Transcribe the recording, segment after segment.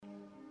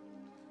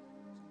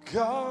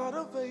God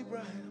of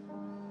Abraham.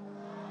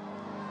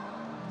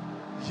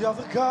 You're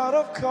the God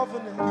of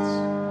covenants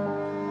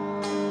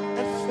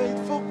and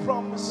faithful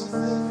promises.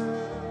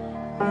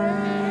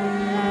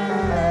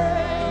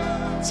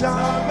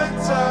 Time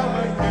and time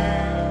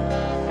again,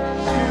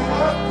 you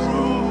have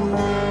proven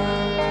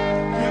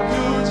you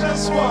do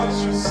just what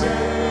you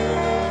say.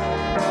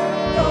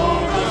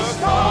 Though the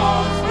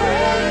storms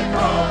may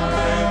come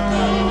and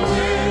the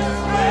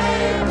winds may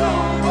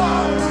blow,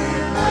 but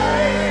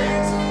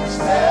remains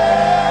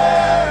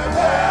steadfast.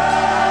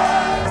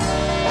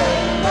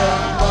 And the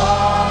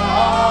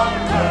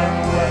wonder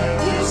when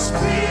you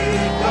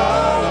speak a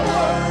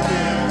word,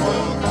 it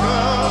will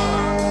come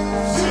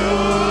to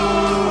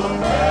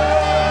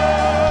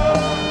pass.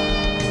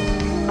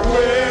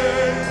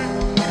 Great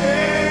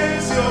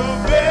is your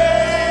faithfulness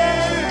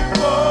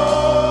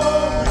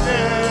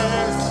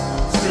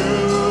to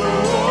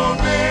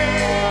me.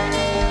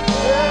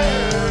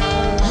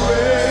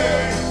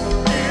 Great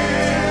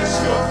is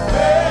your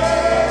faithfulness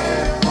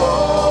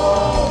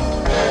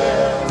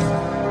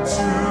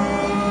to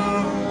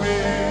me.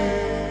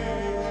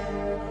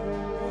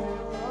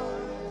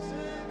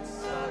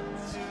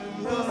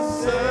 The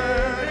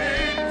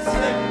setting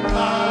sun, I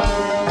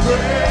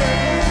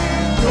praise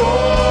your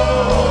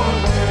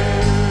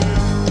name.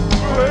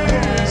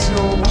 Praise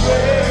your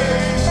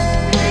ways,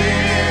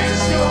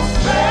 is your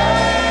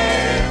faithfulness.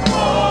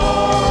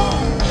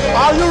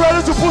 Are you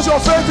ready to put your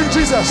faith in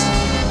Jesus?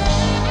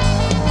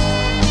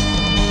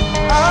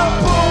 I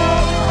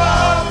put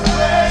my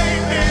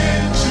faith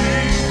in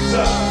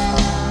Jesus.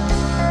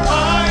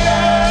 I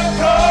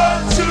anchor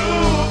to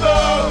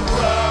the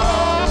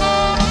ground.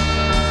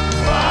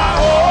 My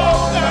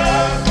hope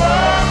and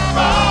firm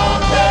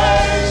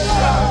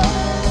foundation.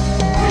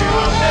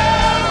 You'll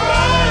never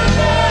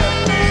let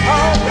me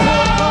down.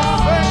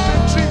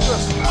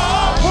 I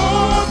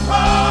put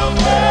my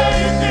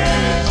faith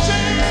in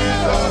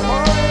Jesus.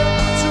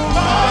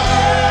 My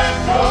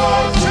anchor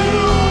to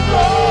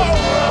the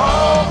ground.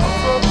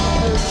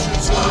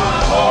 My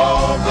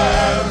hope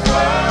and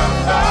firm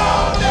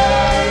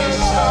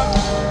foundation.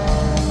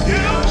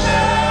 You'll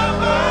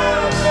never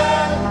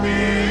let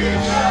me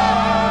down.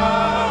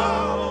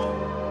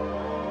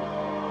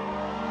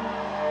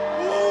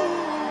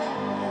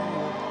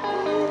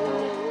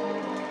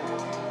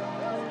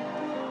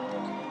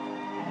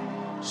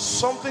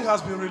 Something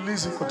has been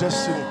released in your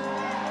destiny.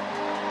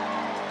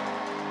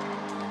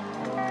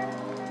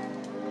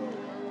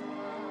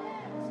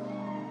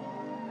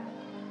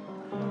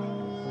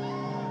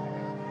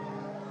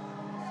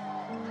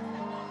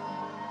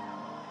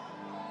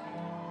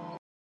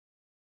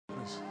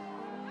 Please.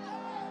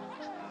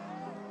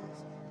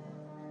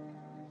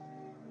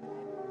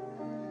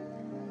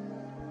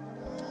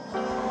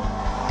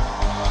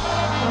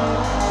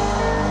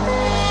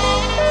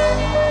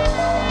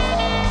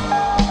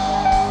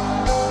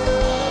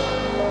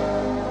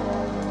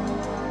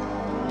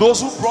 Those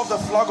who brought the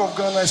flag of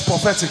Ghana is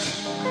prophetic.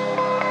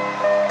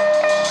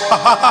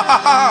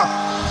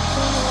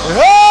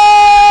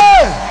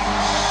 Hey!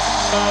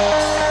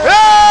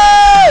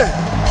 Hey!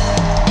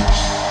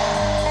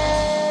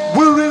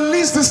 We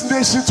release this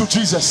nation to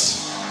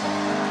Jesus.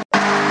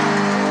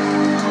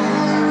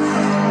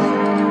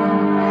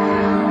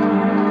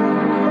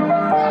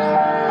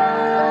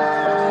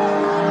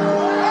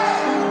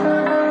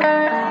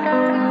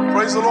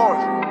 Praise the Lord.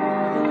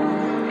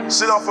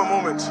 Sit down for a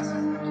moment.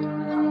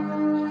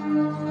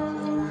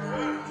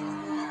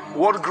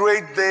 What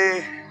great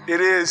day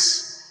it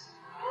is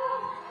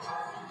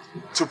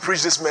to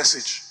preach this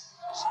message.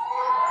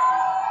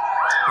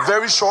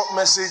 Very short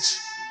message,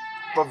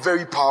 but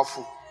very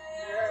powerful.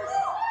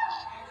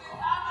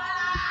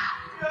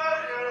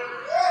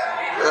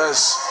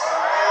 Yes.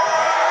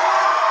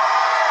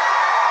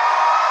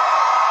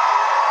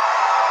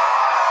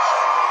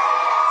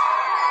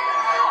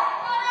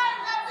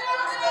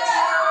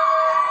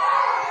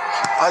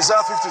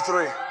 Isaiah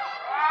 53.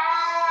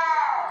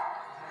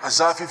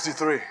 Isaiah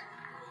 53.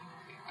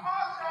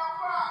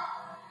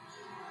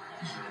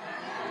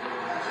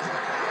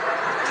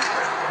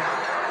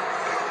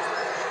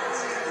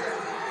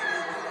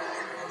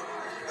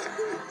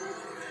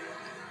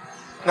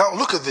 Now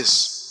look at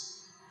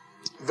this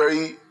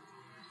very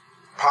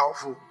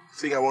powerful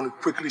thing I want to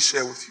quickly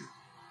share with you.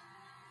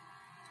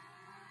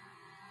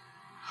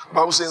 The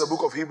Bible says in the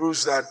book of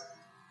Hebrews that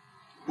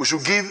we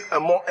should give a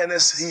more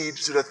earnest heed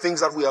to the things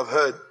that we have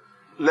heard,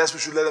 lest we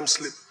should let them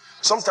slip.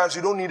 Sometimes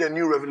you don't need a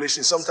new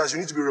revelation. Sometimes you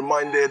need to be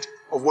reminded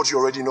of what you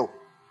already know.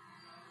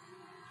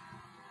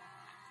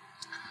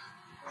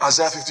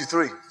 Isaiah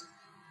 53.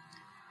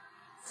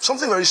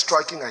 Something very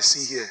striking I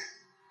see here.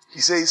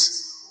 He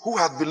says, who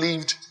hath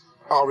believed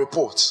our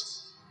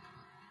reports?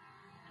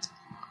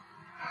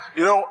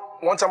 You know,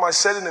 one time I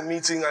said in a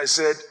meeting, I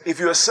said, if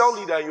you're a cell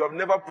leader and you have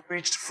never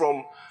preached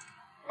from,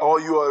 or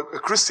you are a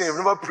Christian, you've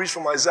never preached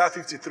from Isaiah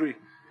 53,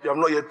 you have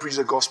not yet preached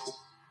the gospel.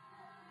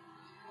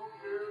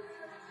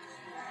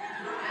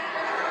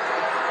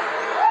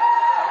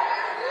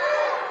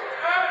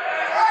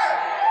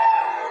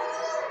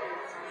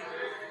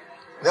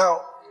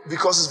 Now,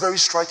 because it's very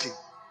striking.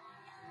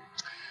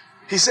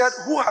 He said,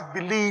 who had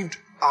believed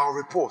our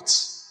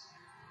reports?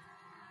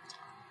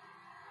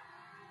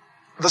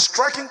 The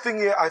striking thing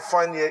here I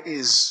find here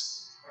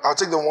is, I'll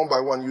take them one by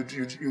one,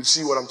 you'd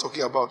see what I'm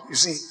talking about. You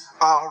see,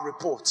 our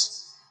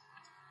reports.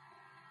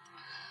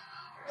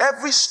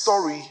 Every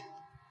story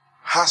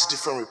has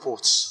different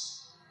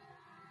reports.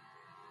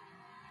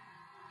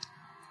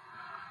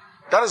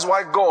 That is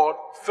why God,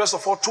 first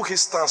of all, took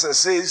his stance and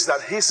says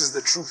that his is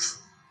the truth.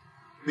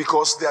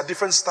 Because there are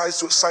different sides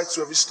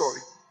to every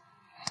story.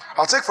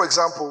 I'll take, for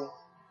example,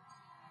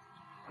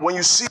 when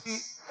you see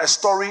a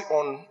story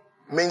on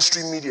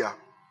mainstream media,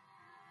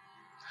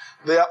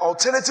 there are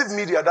alternative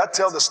media that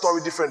tell the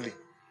story differently.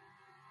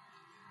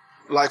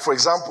 Like, for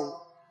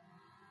example,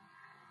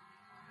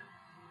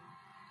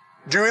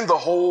 during the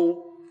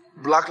whole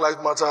Black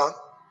Lives Matter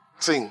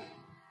thing,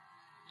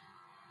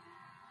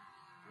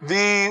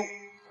 the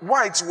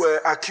whites were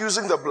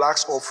accusing the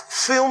blacks of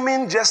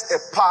filming just a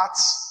part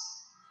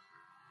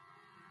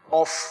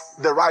of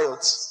the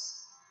riots.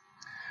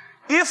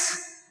 If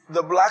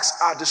the blacks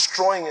are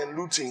destroying and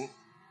looting,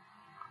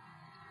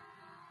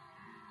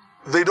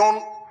 they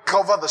don't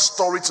cover the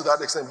story to that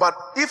extent. But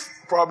if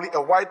probably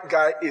a white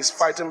guy is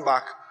fighting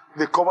back,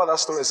 they cover that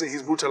story and say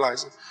he's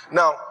brutalizing.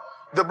 Now,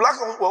 the blacks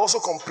were also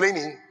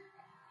complaining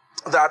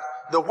that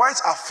the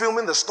whites are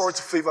filming the story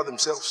to favor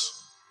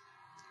themselves.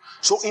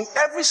 So in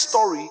every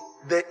story,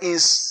 there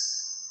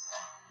is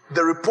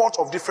the report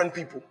of different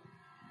people.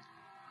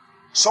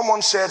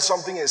 Someone shared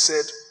something and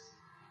said,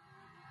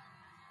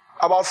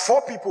 about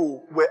 4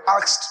 people were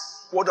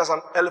asked, what does an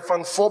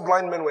elephant, 4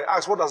 blind men were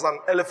asked, what does an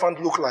elephant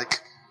look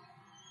like?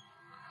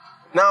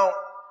 Now,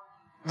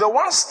 the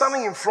one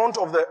standing in front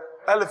of the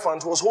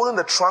elephant was holding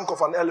the trunk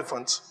of an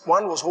elephant.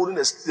 One was holding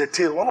the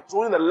tail. One was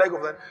holding the leg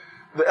of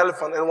the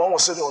elephant, and one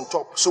was sitting on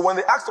top. So when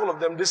they asked all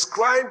of them,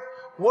 describe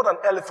what an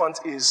elephant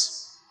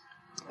is,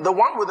 the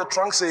one with the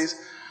trunk says,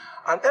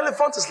 an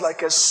elephant is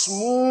like a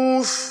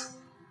smooth,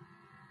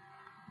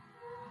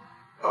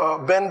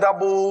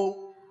 bendable,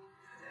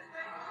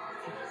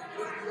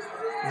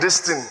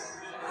 this thing.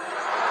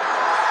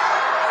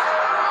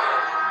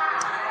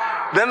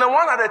 Then the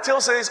one at the tail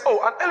says, oh,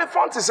 an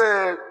elephant is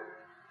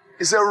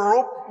a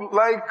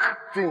rope-like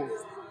thing.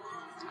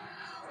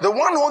 The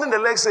one holding the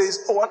leg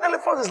says, oh, an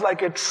elephant is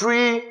like a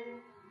tree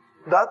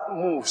that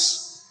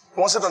moves.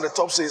 One sit on the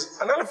top says,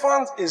 an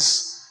elephant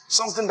is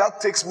something that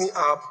takes me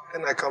up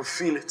and I can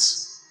feel it.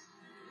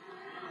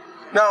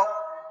 Now,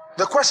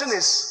 the question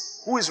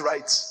is, who is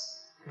right?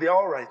 They are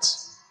all right.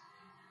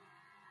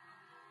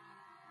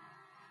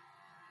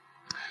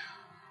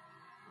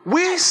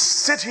 We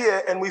sit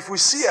here and if we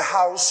see a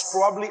house,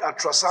 probably at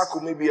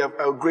Trasaco, maybe a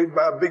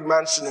big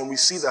mansion, and we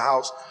see the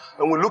house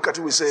and we look at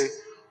it, we say,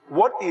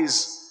 what's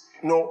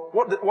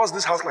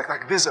this house like?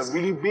 Like this is a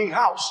really big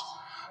house.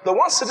 The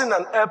one sitting in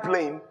an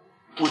airplane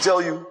will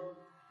tell you,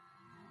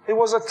 it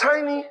was a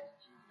tiny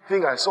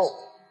thing I saw.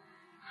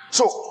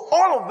 So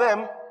all of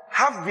them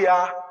have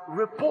their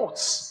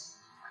reports.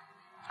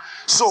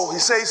 So he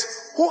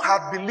says, who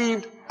had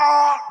believed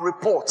our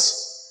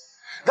reports?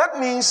 That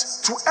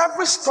means to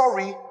every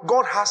story,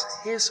 God has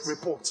his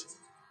report.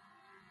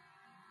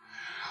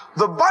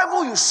 The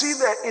Bible you see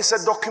there is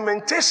a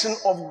documentation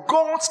of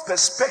God's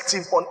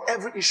perspective on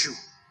every issue.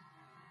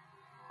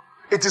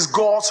 It is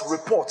God's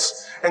report.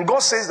 And God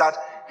says that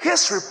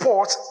his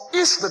report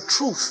is the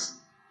truth.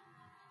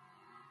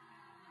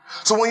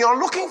 So when you're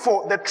looking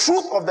for the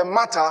truth of the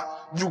matter,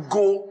 you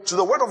go to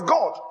the Word of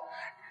God.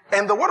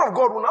 And the Word of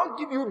God will now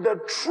give you the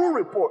true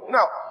report.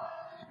 Now,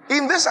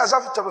 in this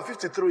Isaiah chapter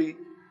 53,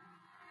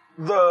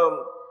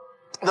 the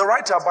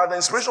writer, by the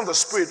inspiration of the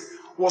Spirit,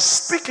 was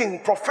speaking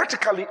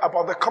prophetically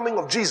about the coming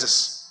of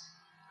Jesus.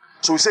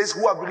 So he says,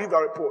 who have believed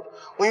our report?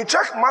 When you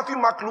check Matthew,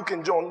 Mark, Luke,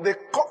 and John, they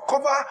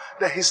cover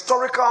the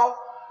historical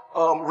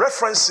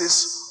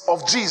references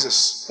of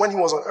Jesus when he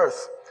was on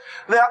earth.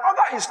 There are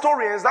other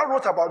historians that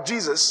wrote about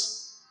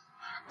Jesus.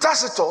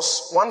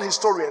 Tacitus, one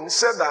historian,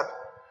 said that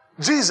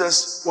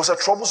Jesus was a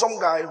troublesome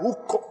guy who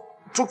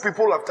took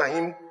people after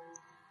him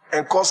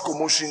and caused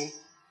commotion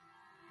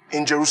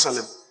in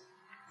Jerusalem.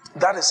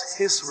 That is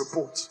his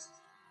report.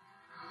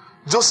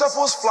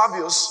 Josephus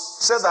Flavius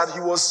said that he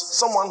was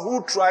someone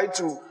who tried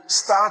to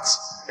start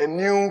a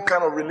new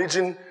kind of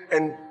religion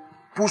and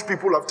push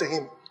people after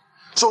him.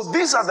 So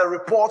these are the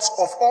reports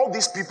of all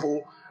these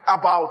people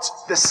about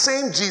the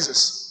same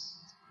Jesus.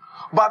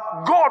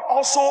 But God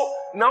also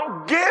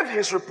now gave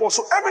his report.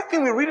 So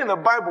everything we read in the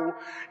Bible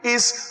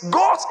is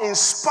God's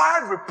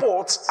inspired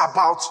reports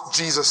about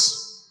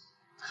Jesus.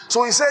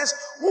 So he says,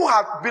 who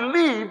have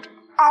believed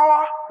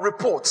our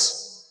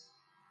reports?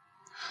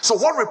 So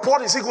what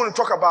report is he going to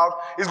talk about?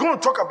 He's going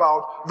to talk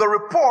about the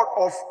report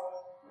of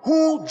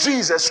who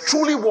Jesus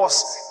truly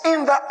was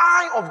in the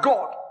eye of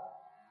God.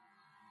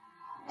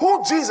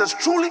 Who Jesus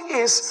truly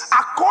is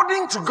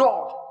according to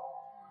God.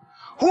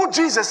 Who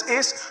Jesus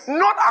is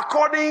not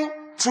according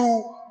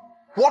to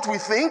what we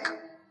think,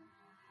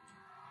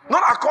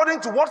 Not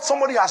according to what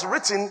somebody has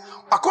written,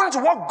 according to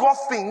what God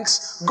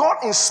thinks. God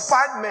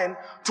inspired men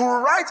to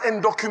write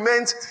and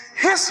document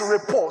his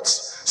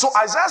reports. So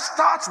Isaiah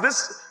starts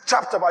this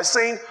chapter by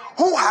saying,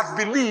 who hath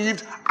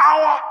believed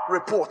our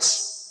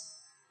reports?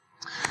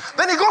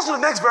 Then he goes to the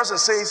next verse and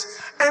says,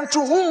 and to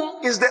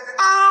whom is the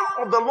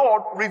arm of the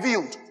Lord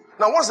revealed?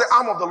 Now, what's the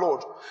arm of the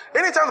Lord?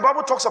 Anytime the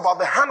Bible talks about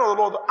the hand of the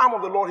Lord, the arm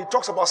of the Lord, he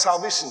talks about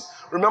salvation.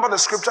 Remember the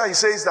scripture, he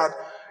says that,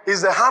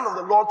 is the hand of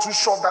the Lord too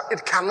short that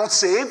it cannot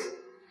save?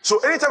 So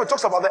anytime he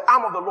talks about the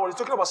arm of the Lord, he's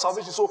talking about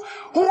salvation. So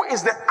who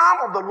is the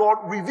arm of the Lord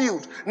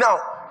revealed? Now,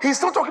 he's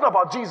still talking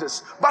about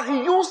Jesus, but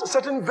he used a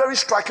certain very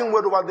striking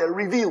word over there,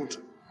 revealed.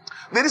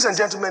 Ladies and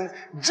gentlemen,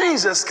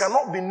 Jesus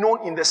cannot be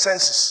known in the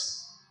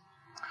senses.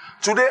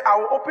 Today, I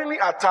will openly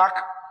attack.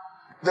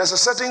 There's a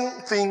certain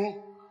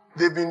thing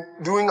they've been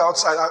doing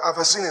outside.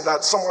 I've seen it,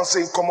 that someone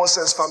saying common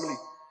sense family.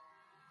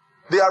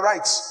 They are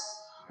right.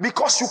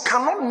 Because you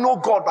cannot know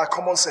God by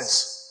common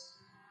sense.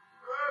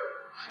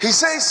 He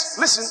says,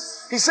 listen,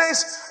 he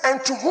says,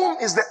 and to whom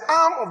is the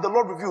arm of the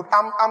Lord revealed?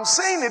 I'm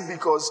saying it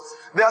because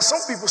there are some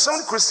people,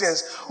 some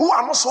Christians, who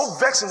are not so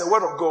vexed in the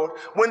word of God.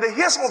 When they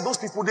hear some of those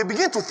people, they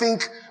begin to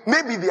think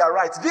maybe they are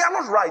right. They are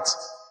not right.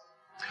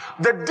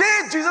 The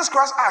day Jesus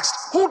Christ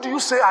asked, who do you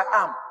say I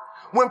am?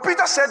 When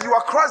Peter said, you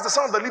are Christ, the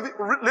Son of the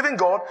living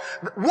God,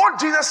 what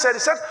Jesus said, he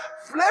said,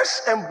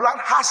 flesh and blood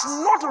has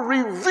not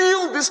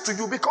revealed this to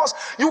you, because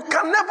you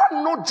can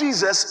never know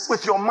Jesus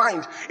with your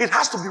mind. It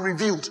has to be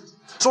revealed.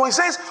 So he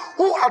says,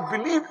 who had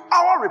believed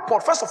our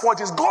report? First of all, it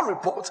is God's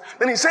report.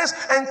 Then he says,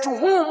 and to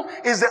whom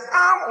is the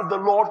arm of the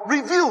Lord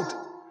revealed?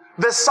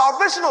 The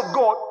salvation of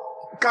God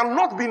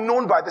cannot be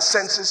known by the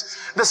senses.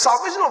 The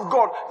salvation of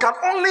God can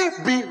only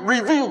be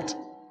revealed.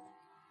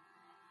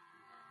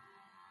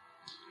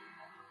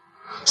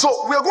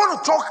 So we are going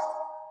to talk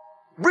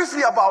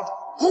briefly about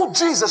who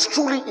Jesus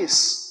truly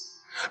is.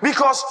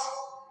 Because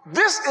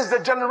this is the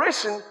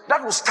generation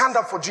that will stand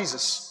up for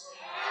Jesus.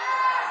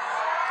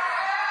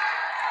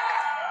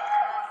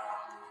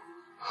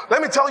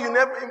 Let me tell you,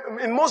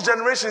 in most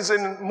generations,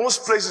 in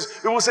most places,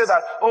 people say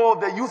that, oh,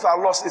 the youth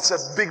are lost. It's a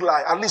big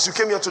lie. At least you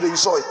came here today, you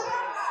saw it.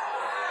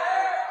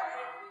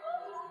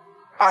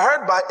 I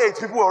heard by 8,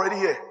 people were already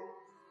here.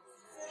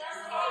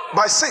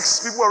 By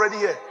 6, people were already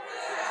here.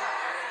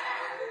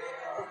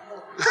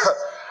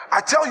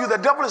 I tell you, the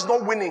devil is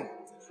not winning.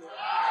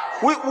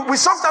 We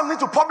sometimes need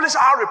to publish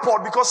our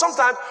report, because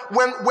sometimes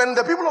when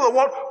the people of the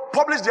world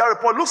publish their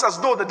report, it looks as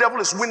though the devil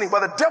is winning,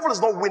 but the devil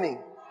is not winning.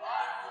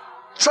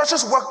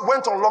 Churches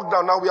went on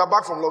lockdown. Now we are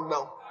back from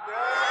lockdown.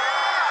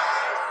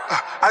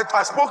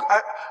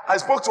 I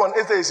spoke to an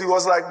atheist. He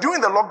was like, during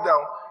the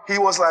lockdown, he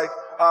was like,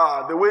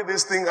 the way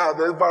this thing,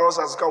 the virus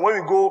has come. When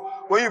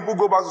people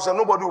go back to say,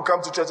 nobody will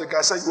come to church again.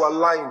 I said, you are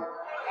lying.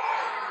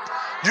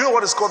 Do you know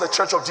what is called the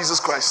Church of Jesus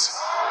Christ?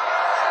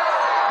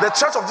 The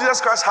Church of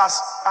Jesus Christ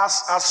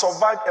has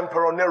survived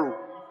Emperor Nero.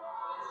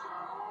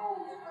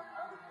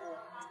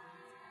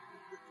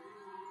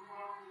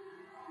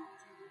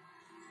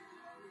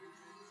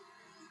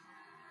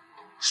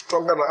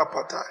 Stronger than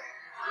apartheid.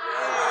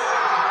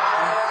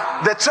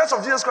 The Church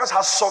of Jesus Christ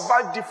has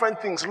survived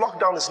different things.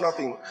 Lockdown is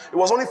nothing. It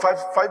was only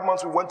five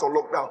months we went on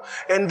lockdown.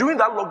 And during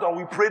that lockdown,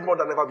 we prayed more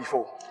than ever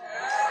before.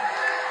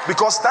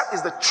 Because that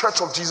is the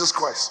Church of Jesus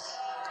Christ.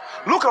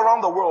 Look around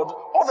the world,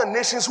 all the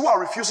nations who are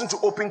refusing to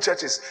open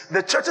churches,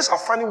 the churches are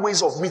finding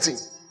ways of meeting.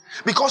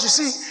 Because you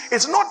see,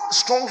 it's not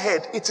strong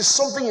head, it is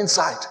something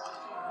inside.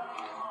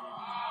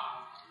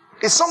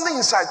 It's something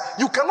inside.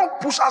 You cannot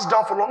push us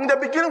down for long. In the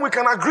beginning, we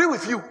can agree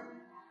with you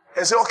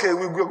and say, okay,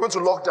 we're going to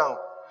lock down.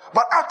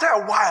 But after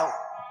a while,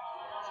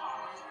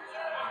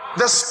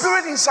 the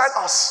spirit inside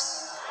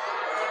us,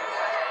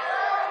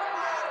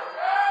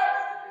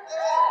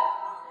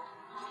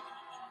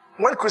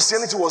 when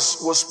Christianity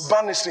was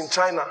banished in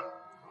China,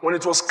 when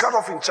it was cut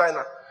off in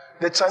China,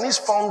 the Chinese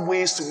found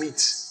ways to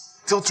meet.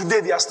 Till today,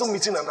 they are still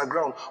meeting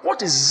underground.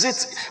 What is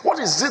it? What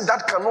is it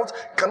that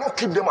cannot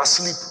keep them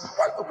asleep?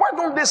 Why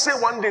don't they say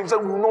one day,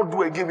 we will not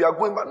do again, we are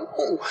going back?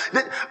 No.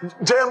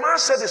 Jeremiah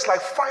said it's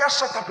like fire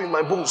shut up in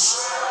my bones.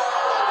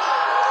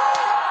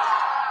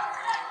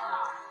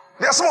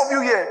 There are some of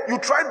you here, you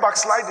tried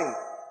backsliding.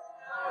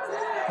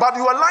 But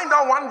you were lying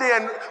down one day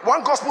and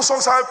one gospel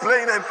song started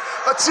playing and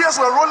the tears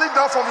were rolling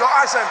down from your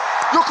eyes and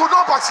you could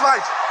not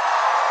backslide.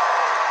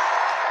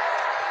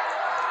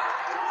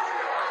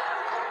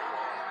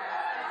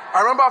 I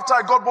remember after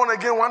I got born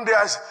again, one day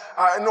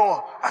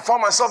I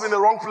found myself in the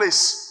wrong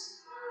place.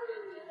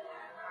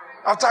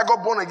 After I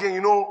got born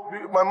again,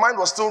 my mind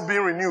was still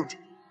being renewed.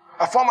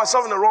 I found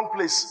myself in the wrong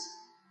place.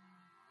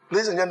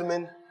 Ladies and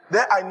gentlemen,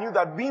 then I knew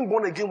that being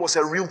born again was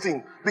a real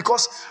thing.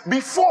 Because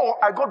before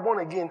I got born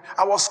again,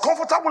 I was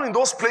comfortable in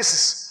those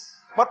places.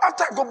 But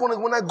after I got born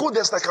again, when I go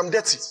there, it's like I'm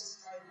dirty.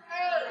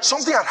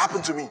 Something had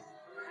happened to me.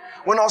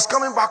 When I was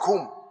coming back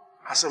home,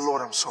 I said,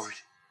 Lord, I'm sorry.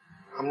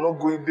 I'm not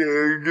going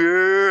there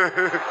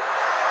again.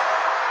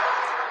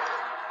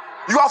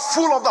 You are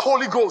full of the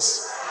Holy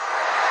Ghost.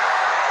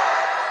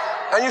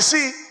 And you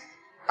see,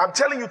 I'm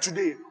telling you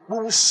today, we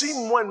will see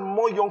more and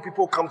more young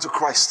people come to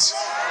Christ.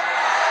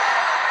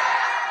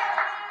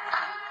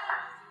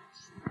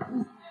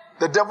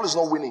 The devil is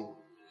not winning.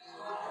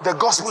 The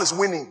gospel is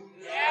winning.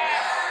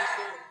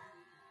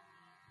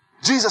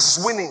 Jesus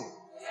is winning.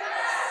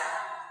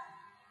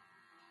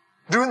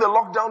 During the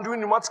lockdown, during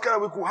the Pneumatica,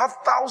 we could have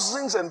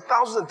thousands and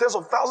thousands and tens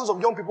of thousands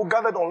of young people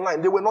gathered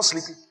online. They were not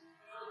sleeping.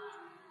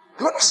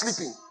 They were not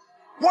sleeping.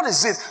 What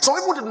is it? Some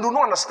people do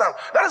not understand.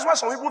 That is why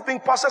some people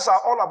think pastors are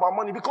all about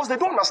money, because they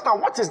don't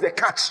understand what is the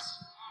catch.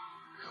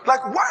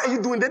 Like, why are you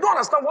doing? They don't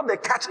understand what the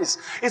catch is.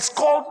 It's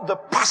called the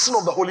passion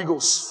of the Holy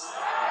Ghost.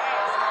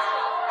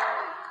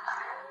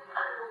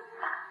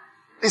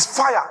 It's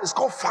fire. It's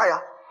called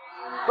fire.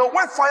 Now,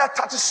 when fire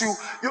touches you,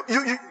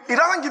 it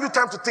doesn't give you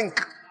time to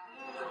think.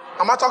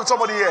 Am I talking to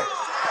somebody here?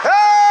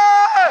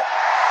 Hey!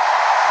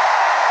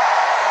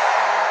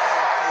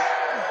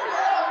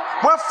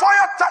 When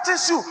fire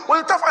touches you, when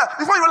you touch fire,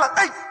 before you're like,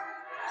 hey!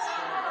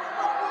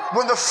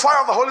 When the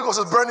fire of the Holy Ghost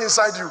is burning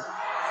inside you.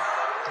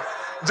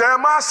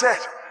 Jeremiah said,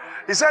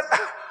 he said,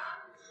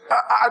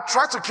 I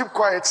tried to keep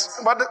quiet,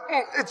 but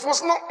it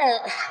was not.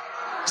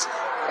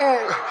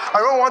 I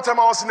remember one time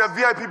I was in a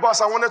VIP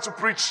bus, I wanted to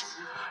preach.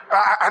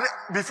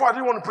 Before I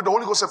didn't want to preach, the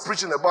Holy Ghost said,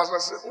 preach in the bus. I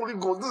said, Holy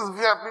Ghost, this is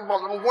VIP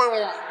bus, I'm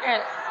going on.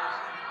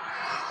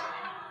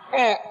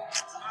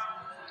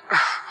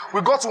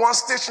 We got to one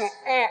station.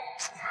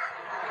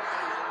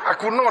 I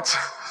could not.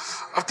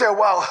 After a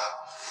while,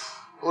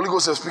 the Holy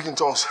Ghost said, speak in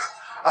tongues.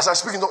 As I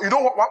speak in tongues, you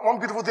know what, one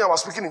beautiful thing about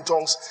speaking in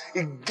tongues,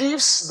 it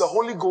gives the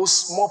Holy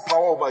Ghost more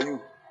power over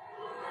you.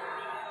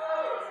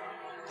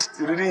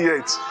 You didn't hear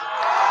it.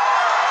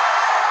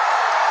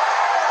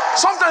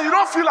 Sometimes you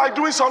don't feel like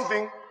doing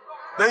something,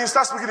 then you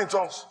start speaking in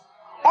tongues.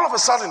 All of a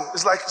sudden,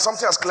 it's like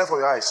something has cleared from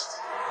your eyes.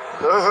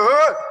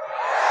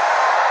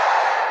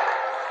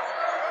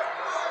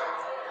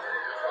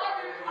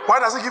 Why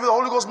does it give the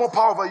Holy Ghost more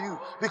power over you?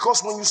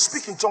 Because when you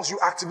speak in tongues, you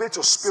activate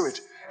your spirit.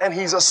 And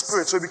He's a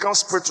spirit, so it becomes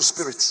spirit to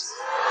spirit.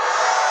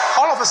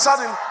 All of a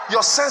sudden,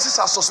 your senses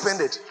are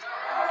suspended.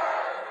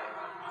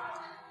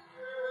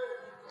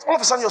 All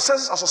of a sudden, your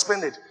senses are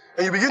suspended.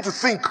 And you begin to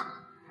think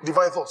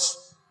divine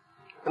thoughts.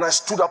 And I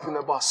stood up in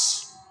the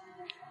bus.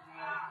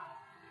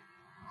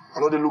 I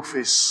know they look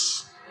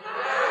face.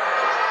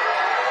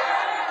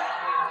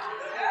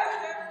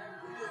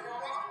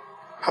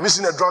 Have you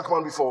seen a drunk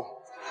man before?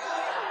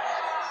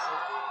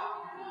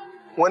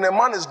 When a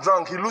man is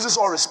drunk, he loses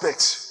all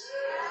respect.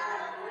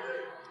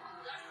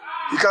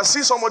 You can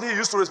see somebody you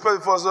used to respect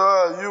before,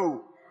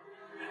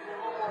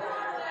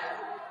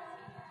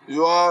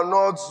 you are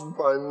not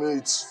my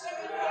mate.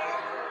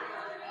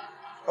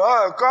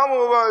 Hey, come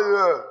over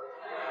here.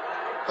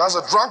 That's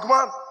a drunk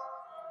man.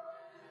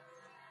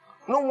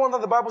 No wonder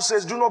the Bible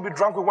says, do not be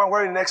drunk with wine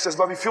wherein in excess,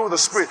 but be filled with the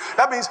Spirit.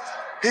 That means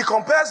he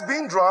compares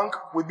being drunk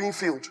with being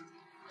filled.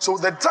 So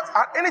at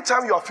any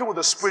time you are filled with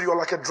the Spirit, you are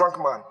like a drunk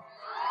man.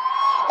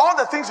 All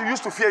the things you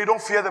used to fear, you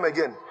don't fear them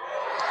again.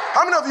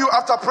 How many of you,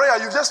 after prayer,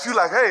 you just feel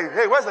like,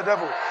 hey, where's the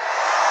devil?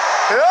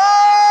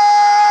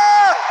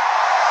 Yeah!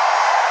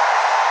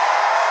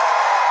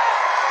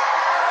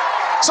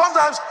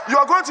 Sometimes you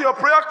are going to your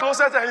prayer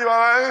closet and you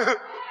are like,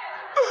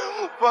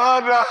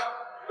 Father.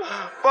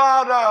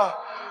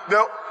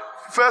 The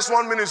first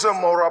 1 minute you say,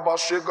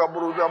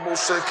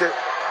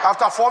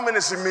 after 4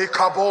 minutes you make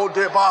Kabo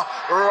Deba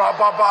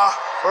Rababa.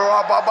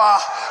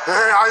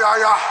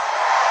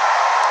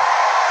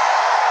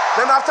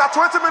 Then after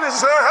 20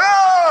 minutes you say, hey!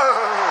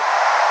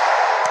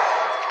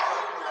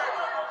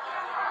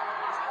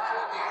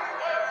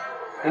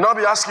 You'll not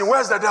be asking,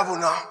 where's the devil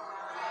now?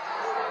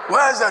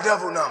 Where's the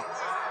devil now?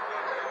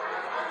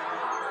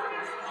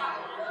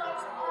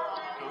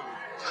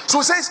 So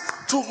it says,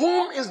 to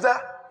whom is the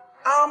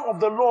arm of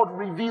the Lord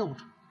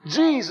revealed?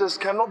 Jesus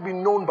cannot be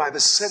known by the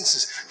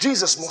senses.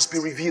 Jesus must be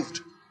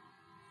revealed.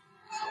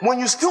 When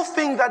you still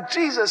think that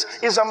Jesus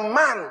is a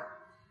man,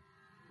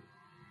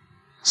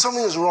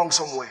 something is wrong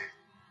somewhere.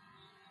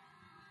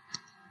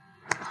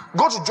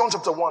 Go to John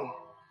chapter 1.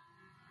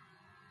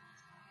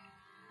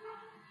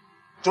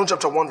 John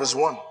chapter 1 verse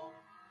 1.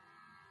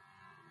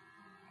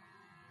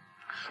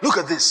 Look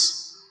at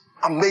this.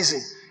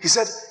 Amazing. He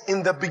said,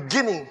 in the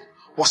beginning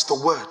was the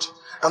Word,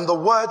 and the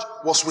Word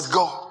was with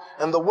God,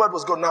 and the Word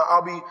was God. Now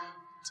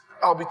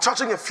I'll be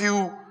touching a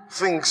few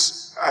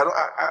things.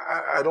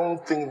 I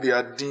don't think they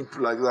are deep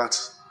like that,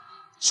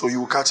 so you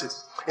will catch it.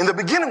 In the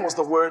beginning was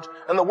the Word,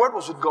 and the Word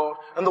was with God,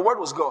 and the Word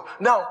was God.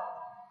 Now,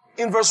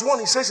 in verse 1,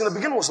 he says, in the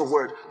beginning was the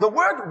Word. The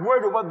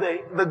word over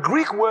there, the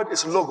Greek word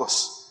is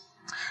logos.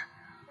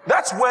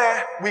 That's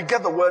where we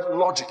get the word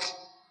logic.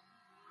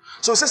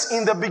 So it says,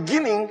 in the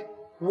beginning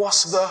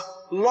was the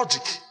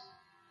logic.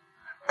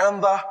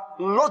 And the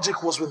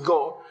logic was with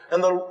God,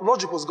 and the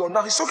logic was God.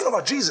 Now he's talking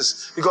about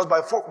Jesus, because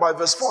by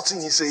verse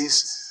 14 he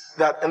says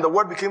that, and the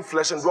Word became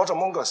flesh and dwelt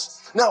among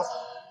us. Now,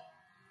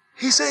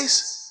 he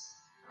says,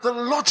 the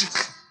logic,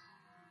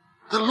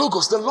 the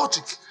logos, the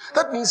logic.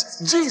 That means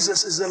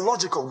Jesus is the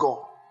logic of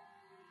God.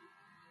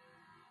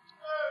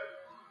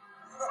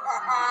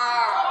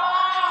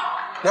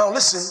 Now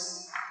listen,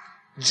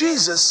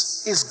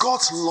 Jesus is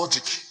God's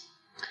logic.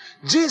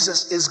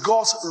 Jesus is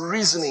God's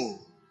reasoning.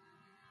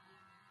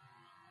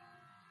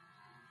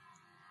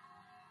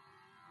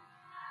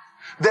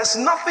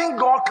 There's nothing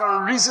God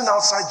can reason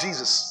outside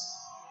Jesus.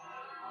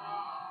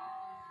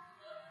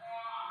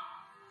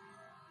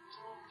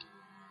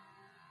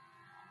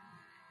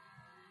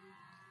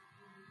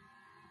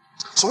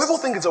 So people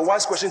think it's a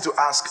wise question to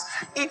ask.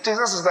 If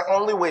Jesus is the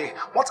only way,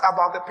 what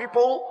about the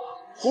people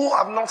who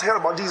have not heard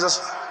about Jesus?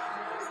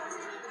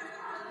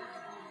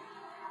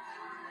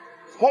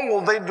 What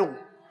will they do?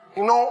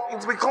 You know,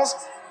 it's because,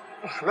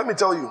 let me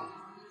tell you.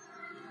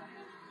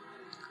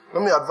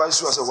 Let me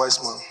advise you as a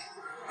wise man.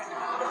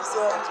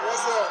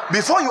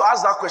 Before you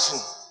ask that question,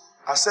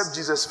 accept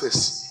Jesus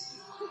first.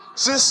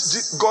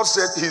 Since God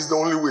said he's the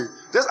only way,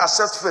 just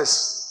accept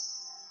first.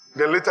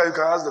 Then later you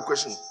can ask the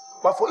question.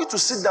 But for you to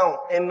sit down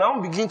and now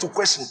begin to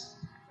question,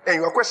 and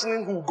you are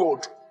questioning who?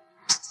 God.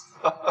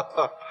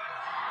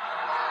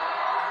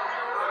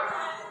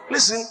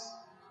 Listen,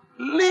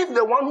 leave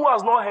the one who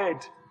has not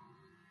heard.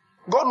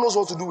 God knows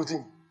what to do with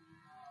him.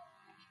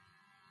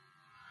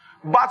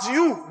 But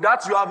you,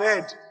 that you have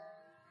heard,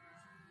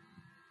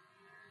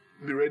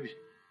 be ready.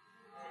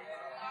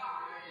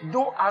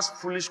 Don't ask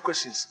foolish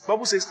questions. The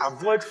Bible says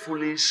avoid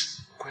foolish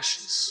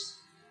questions.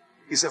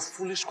 It's a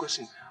foolish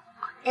question.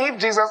 If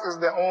Jesus is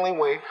the only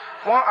way,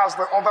 what as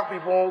the other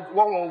people,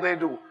 what will they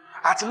do?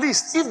 At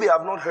least, if they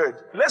have not heard,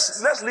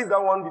 let's leave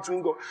that one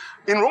between God.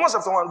 In Romans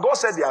chapter 1, God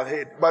said they have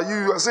heard. But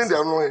you are saying they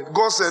have not heard.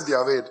 God said they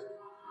have heard.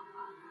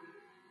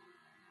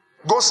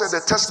 God said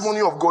the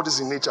testimony of God is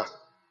in nature.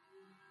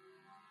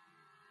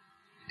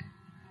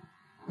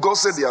 God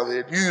said they have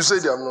heard. You say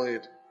they have not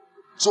heard.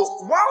 So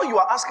while you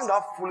are asking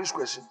that foolish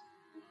question,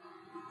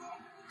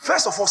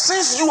 first of all,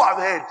 since you have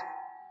heard,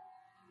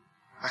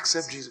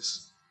 accept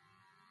Jesus.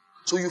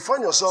 So you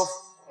find yourself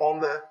on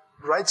the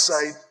right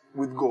side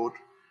with God.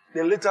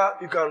 Then later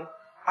you can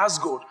ask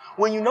God.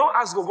 When you now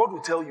ask God, God will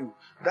tell you,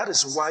 that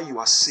is why you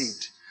are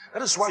saved.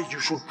 That is why you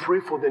should pray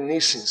for the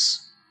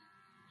nations,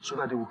 so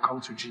that they will come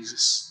to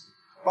Jesus.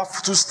 But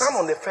to stand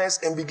on the fence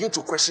and begin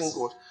to question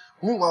God,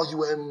 meanwhile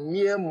you are a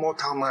mere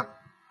mortal man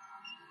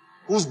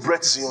whose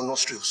breath is in your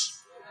nostrils.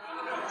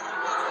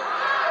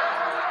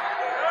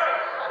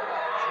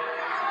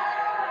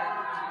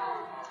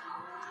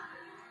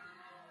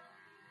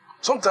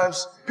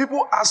 Sometimes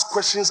people ask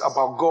questions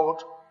about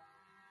God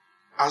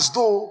as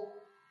though,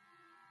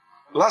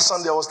 last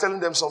Sunday I was telling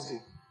them something.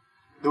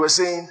 They were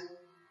saying,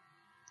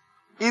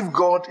 if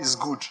God is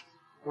good,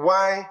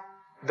 why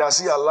does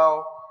he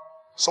allow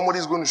somebody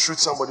is going to shoot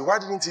somebody? Why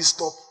didn't he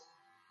stop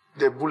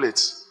the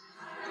bullets?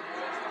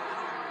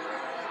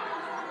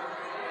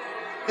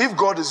 If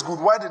God is good,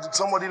 why did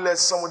somebody let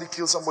somebody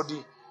kill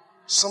somebody?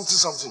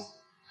 Something.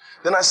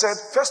 Then I said,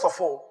 first of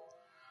all,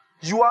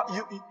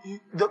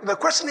 the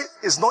question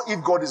is not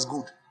if God is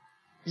good.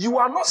 You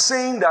are not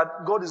saying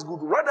that God is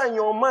good. Rather, in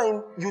your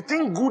mind, you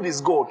think good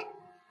is God.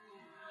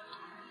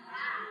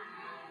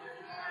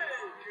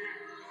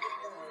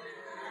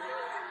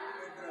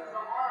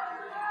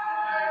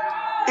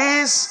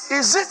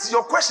 Is it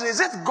your question?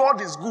 Is it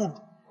God is good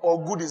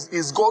or good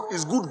is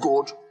good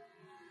God?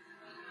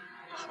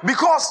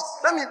 Because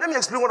let me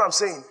explain what I'm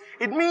saying.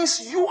 It means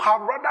you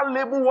have rather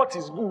labeled what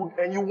is good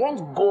and you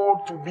want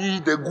God to be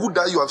the good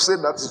that you have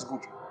said that is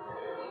good.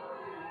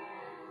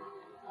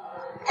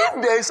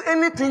 If there is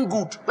anything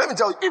good, let me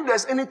tell you, if there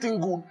is anything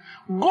good,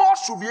 God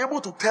should be able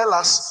to tell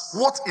us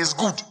what is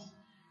good.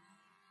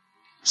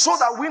 So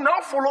that we now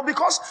follow,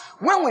 because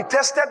when we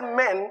tested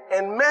men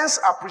and men's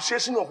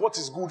appreciation of what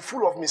is good,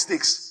 full of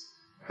mistakes.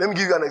 Let me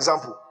give you an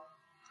example.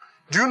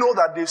 Do you know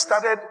that they've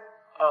started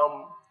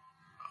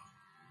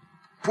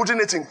putting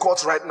it in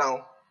court right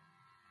now?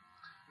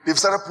 They've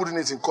started putting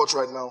it in court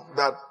right now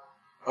that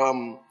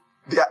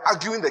they are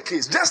arguing the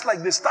case. Just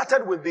like they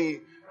started with the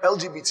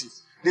LGBT.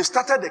 They've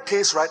started the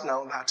case right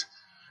now that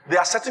there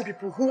are certain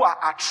people who are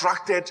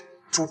attracted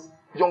to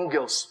young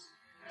girls.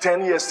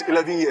 10 years,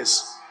 11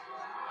 years.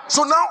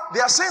 So now they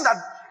are saying that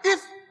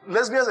if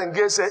lesbians and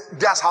gays say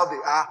that's how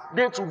they are,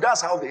 they too,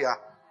 that's how they are.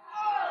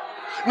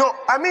 No,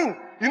 I mean,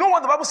 you know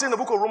what the Bible says in the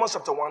book of Romans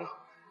chapter 1?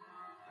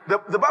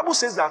 The Bible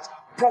says that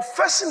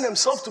professing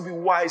themselves to be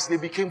wise, they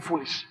became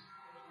foolish.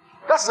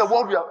 That's the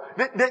world we are.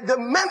 The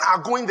men are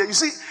going there. You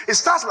see, it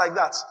starts like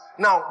that.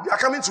 Now, they are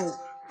coming to,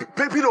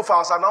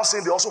 pedophiles are now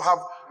saying they also have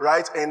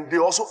rights and they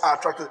also are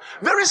attracted.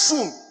 Very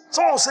soon,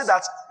 someone will say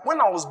that when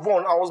I was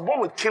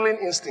born with killing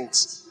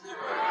instincts.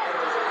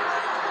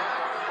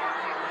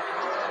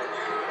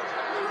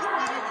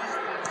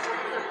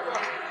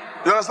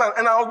 You understand?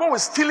 And I was born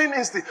with stealing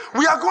instinct.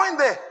 We are going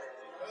there.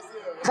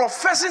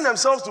 Professing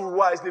themselves to be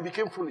wise, they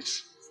became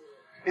foolish.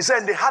 He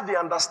said they had the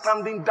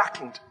understanding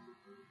darkened.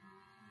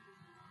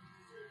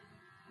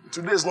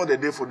 Today is not the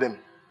day for them.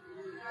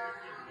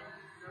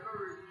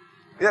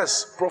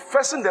 Yes,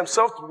 professing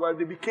themselves to be wise,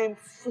 they became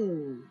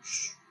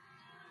fools.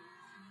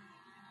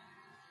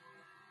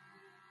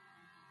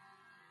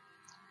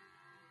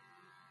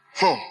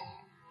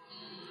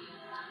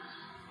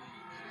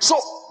 So,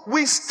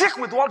 we stick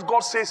with what God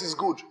says is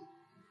good.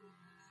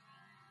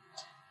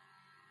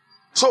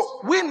 So,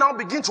 we now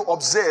begin to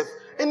observe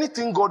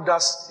anything God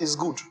does is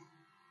good.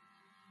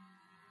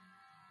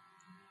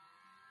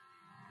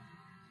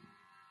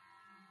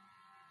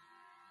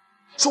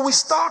 So we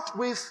start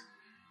with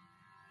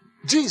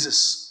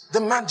Jesus, the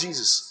man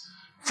Jesus.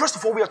 First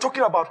of all, we are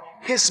talking about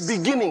his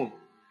beginning.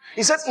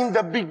 He said, in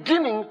the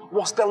beginning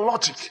was the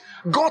logic,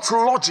 God's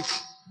logic.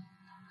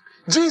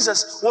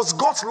 Jesus was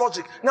God's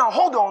logic. Now,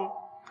 hold on.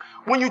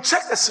 When you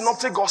check the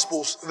synoptic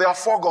gospels, there are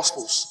 4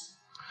 gospels.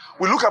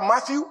 We look at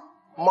Matthew,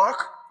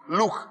 Mark,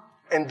 Luke,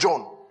 and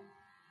John.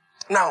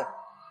 Now,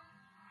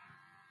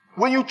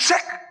 when you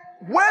check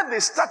where they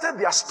started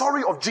their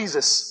story of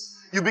Jesus,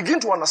 you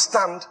begin to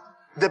understand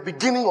the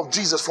beginning of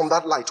Jesus from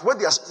that light, where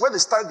they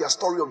started their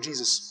story of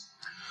Jesus.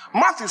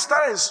 Matthew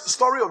started his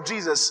story of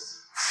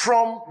Jesus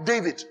from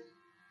David.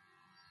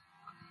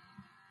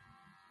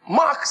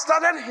 Mark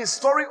started his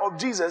story of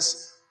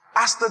Jesus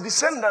as the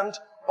descendant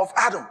of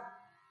Adam.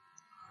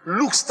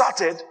 Luke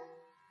started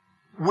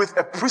with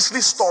a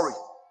priestly story.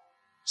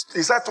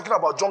 He started talking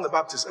about John the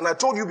Baptist. And I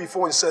told you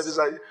before in service,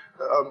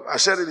 I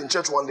shared it in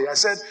church one day. I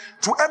said,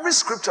 to every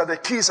scripture, the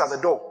keys are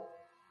the door.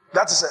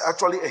 That is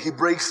actually a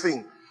Hebraic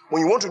thing.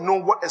 When you want to know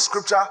what a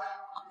scripture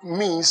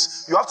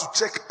means, you have to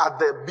check at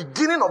the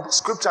beginning of the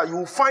scripture. You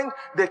will find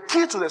the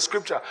key to the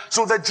scripture.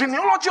 So the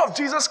genealogy of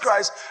Jesus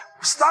Christ,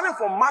 starting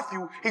from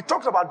Matthew, he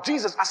talks about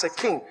Jesus as a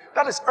king.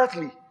 That is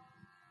earthly.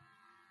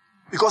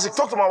 Because he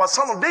talked about a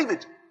son of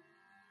David.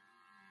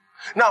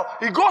 Now,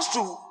 he goes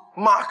to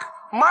Mark.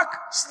 Mark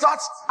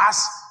starts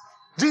as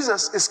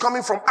Jesus is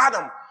coming from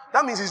Adam.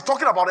 That means he's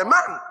talking about a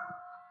man.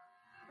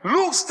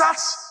 Luke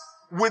starts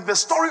with the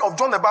story of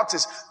John the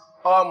Baptist,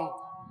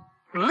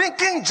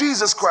 linking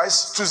Jesus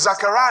Christ to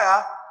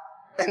Zechariah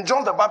and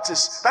John the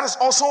Baptist. That is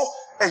also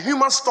a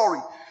human story.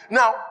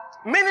 Now,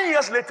 many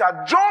years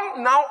later,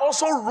 John now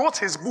also wrote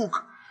his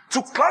book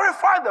to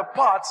clarify the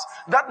parts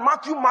that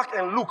Matthew, Mark,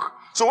 and Luke.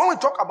 So when we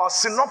talk about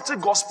synoptic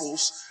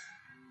gospels,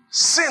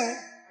 sin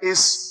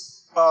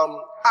is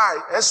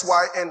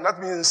S-Y-N,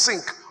 that means in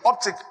sync.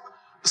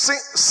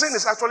 Sin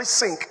is actually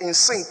in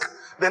sync.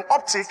 Then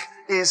optic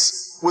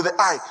is with the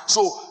eye.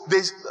 So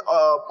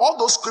all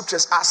those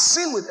scriptures are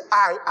seen with the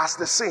eye as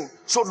the same.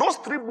 So those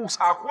 3 books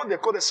are what they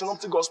call the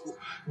synoptic gospel.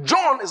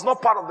 John is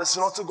not part of the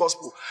synoptic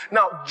gospel.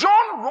 Now,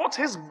 John wrote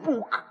his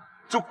book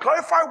to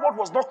clarify what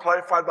was not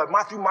clarified by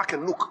Matthew, Mark,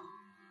 and Luke.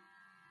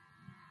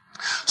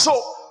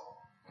 So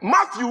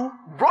Matthew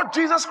brought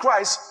Jesus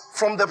Christ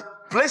from the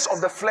place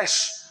of the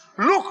flesh.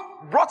 Luke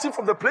brought him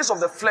from the place of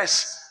the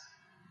flesh.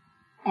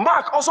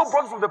 Mark also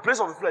brought him from the place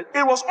of the flesh.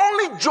 It was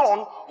only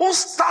John who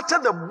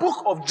started the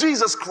book of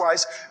Jesus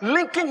Christ,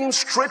 linking him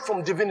straight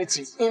from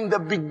divinity. In the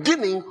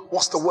beginning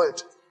was the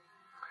Word.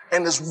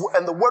 And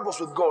the Word was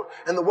with God.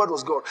 And the Word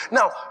was God.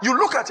 Now, you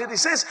look at it, it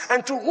says,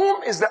 and to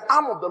whom is the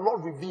arm of the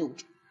Lord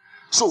revealed?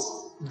 So,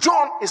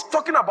 John is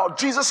talking about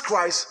Jesus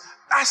Christ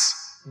as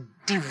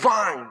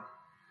divine.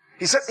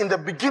 He said, in the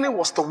beginning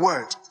was the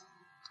Word.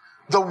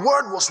 The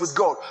Word was with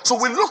God. So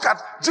we look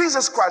at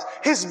Jesus Christ.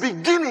 His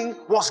beginning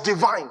was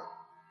divine.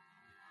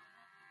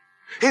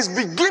 His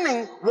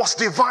beginning was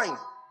divine.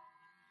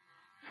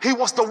 He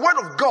was the Word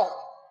of God.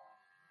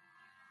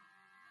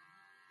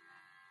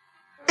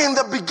 In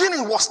the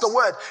beginning was the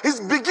Word.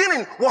 His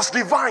beginning was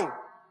divine.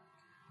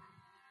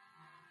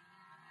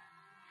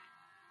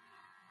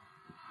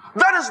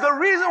 That is the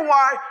reason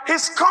why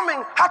his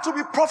coming had to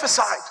be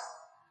prophesied.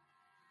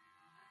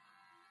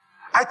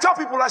 I tell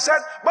people, I said,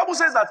 Bible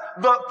says that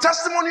the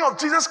testimony of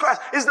Jesus Christ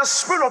is the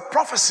spirit of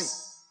prophecy.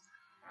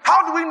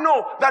 How do we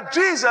know that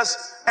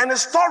Jesus and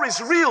his story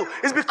is real?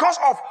 It's because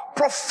of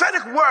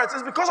prophetic words.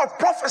 It's because of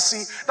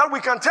prophecy that we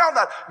can tell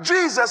that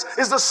Jesus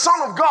is the Son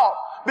of God,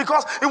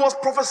 because it was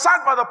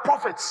prophesied by the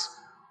prophets.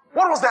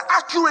 What was the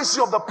accuracy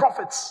of the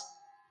prophets?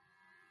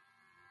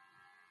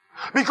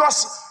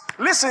 Because,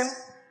 listen,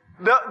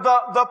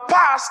 the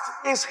past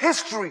is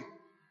history.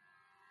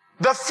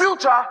 The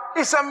future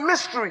is a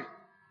mystery.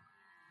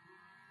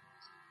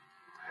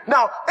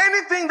 Now,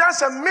 anything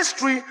that's a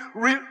mystery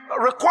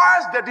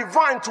requires the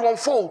divine to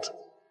unfold.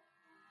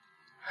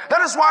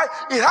 That is why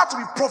it had to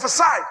be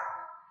prophesied.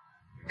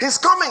 His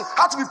coming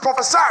had to be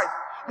prophesied.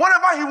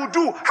 Whatever he would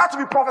do had to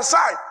be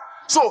prophesied.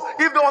 So,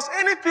 if there was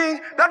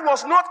anything that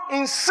was not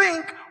in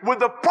sync with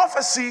the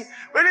prophecy,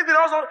 anything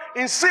that was not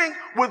in sync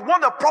with what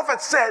the prophet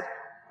said,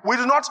 we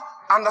do not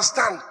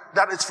understand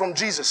that it's from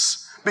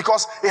Jesus.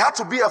 Because it had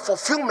to be a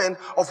fulfillment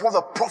of what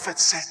the prophet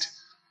said.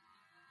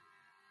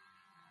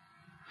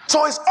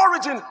 So his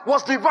origin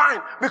was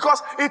divine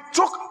because it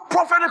took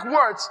prophetic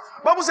words.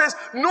 Bible says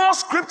no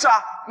scripture,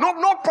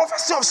 no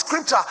prophecy of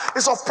scripture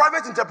is of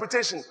private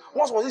interpretation.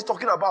 What was he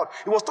talking about?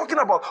 He was talking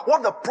about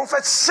what the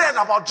prophet said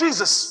about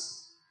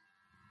Jesus.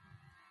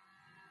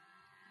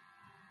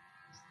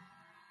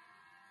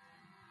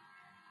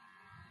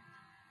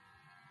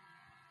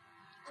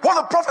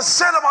 What the prophet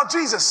said about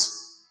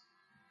Jesus.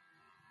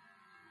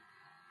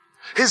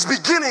 His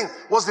beginning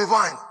was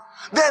divine.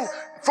 Then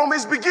from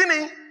his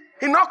beginning,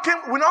 we now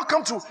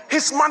come to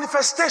his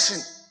manifestation.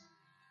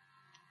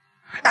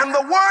 And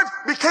the Word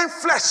became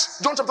flesh.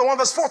 John chapter 1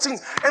 verse 14.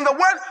 And the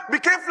Word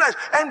became flesh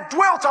and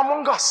dwelt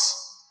among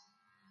us.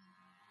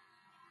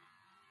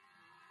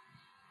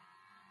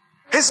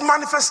 His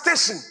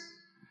manifestation.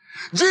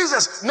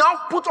 Jesus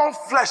now put on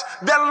flesh.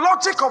 The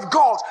logic of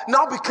God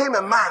now became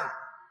a man.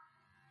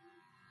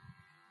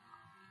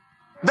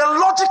 The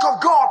logic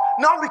of God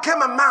now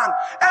became a man.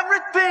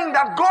 Everything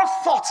that God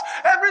thought,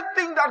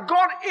 everything that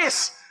God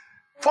is,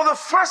 for the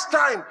first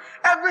time,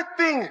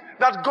 everything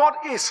that God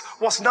is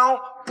was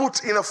now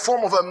put in a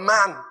form of a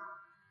man.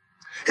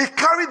 He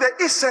carried the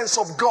essence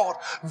of God,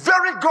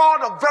 very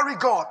God of very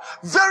God,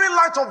 very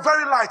light of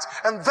very light,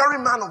 and very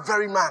man of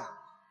very man.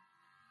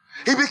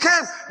 He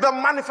became the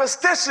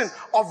manifestation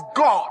of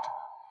God,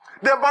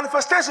 the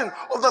manifestation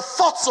of the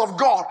thoughts of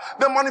God,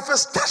 the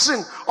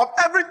manifestation of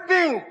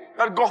everything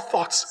that God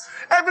thought.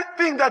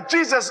 Everything that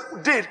Jesus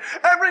did,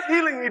 every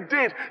healing he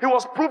did, he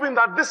was proving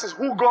that this is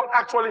who God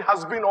actually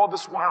has been all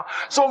this while.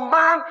 So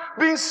man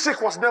being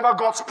sick was never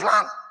God's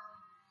plan.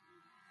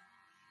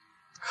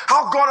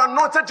 How God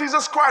anointed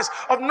Jesus Christ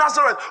of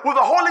Nazareth with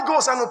the Holy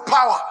Ghost and with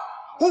power,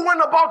 who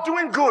went about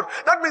doing good.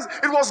 That means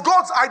it was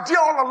God's idea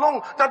all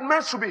along that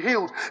men should be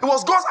healed. It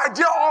was God's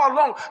idea all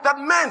along that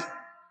men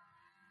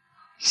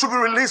should be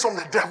released from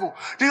the devil.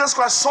 Jesus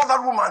Christ saw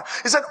that woman.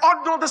 He said,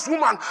 "Oh, this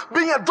woman,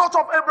 being a daughter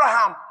of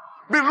Abraham,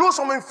 be loosed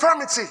from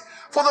infirmity."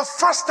 For the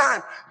first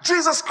time,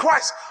 Jesus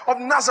Christ of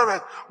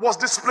Nazareth was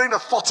displaying the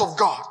thoughts of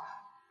God.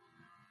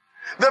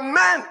 The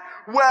men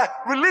were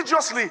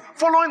religiously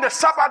following the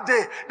Sabbath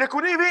day. They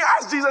couldn't even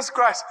ask Jesus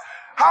Christ,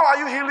 "How are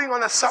you healing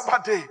on a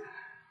Sabbath day?"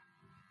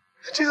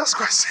 Jesus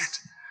Christ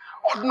said,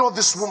 "Oh, no,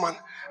 this woman."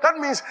 That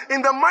means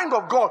in the mind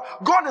of God,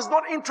 God is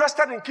not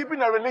interested in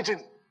keeping a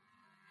religion.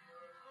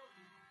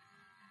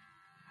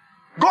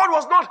 God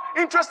was not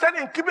interested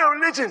in keeping a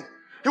religion.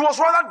 He was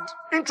rather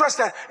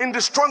interested in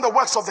destroying the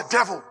works of the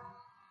devil.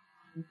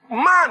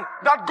 Man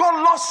that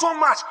God loved so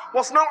much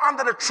was now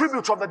under the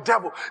tribute of the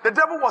devil. The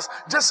devil was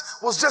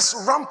just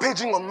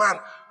rampaging on man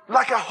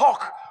like a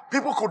hawk.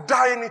 People could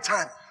die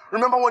anytime.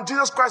 Remember when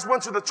Jesus Christ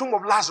went to the tomb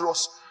of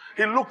Lazarus,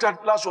 he looked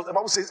at Lazarus, the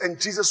Bible says,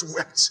 and Jesus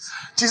wept.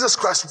 Jesus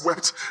Christ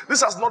wept.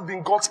 This has not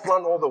been God's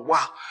plan all the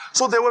while.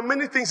 So there were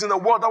many things in the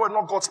world that were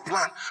not God's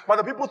plan. But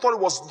the people thought it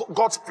was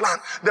God's plan.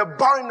 The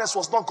barrenness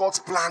was not God's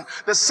plan.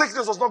 The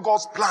sickness was not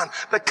God's plan.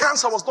 The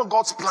cancer was not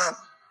God's plan.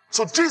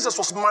 So Jesus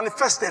was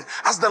manifested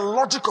as the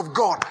logic of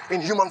God in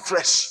human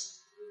flesh.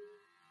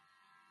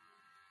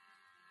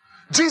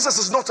 Jesus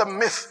is not a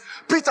myth.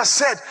 Peter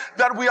said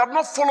that we have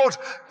not followed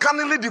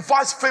cunningly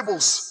devised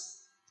fables.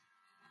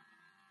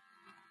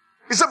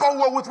 He said, but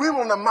we were with him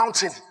on the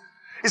mountain.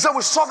 He said,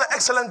 we saw the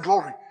excellent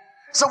glory.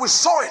 He said, we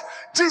saw it.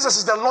 Jesus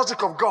is the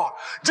logic of God.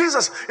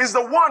 Jesus is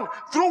the one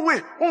through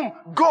whom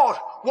God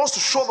wants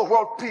to show the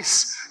world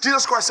peace.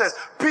 Jesus Christ said,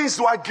 peace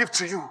do I give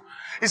to you.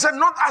 He said,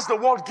 not as the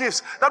world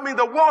gives. That means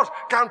the world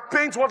can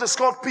paint what is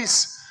called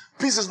peace.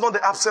 Peace is not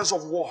the absence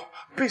of war.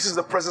 Peace is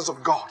the presence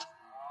of God.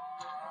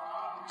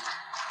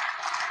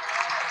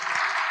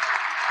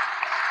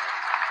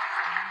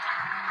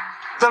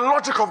 The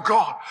logic of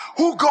God.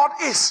 Who God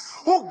is.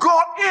 Who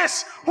God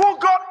is. Who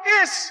God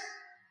is.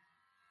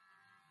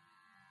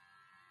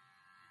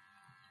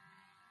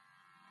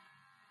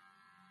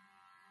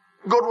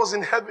 God was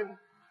in heaven.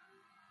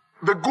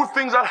 The good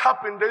things that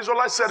happened, the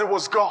Israelites said it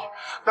was God.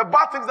 The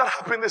bad things that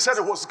happened, they said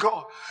it was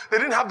God. They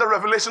didn't have the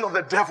revelation of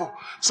the devil.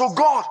 So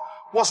God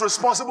was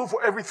responsible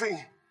for everything.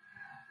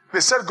 They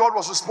said God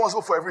was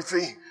responsible for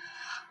everything.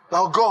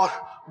 Now God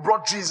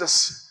brought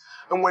Jesus.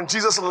 And when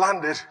Jesus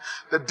landed,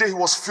 the day he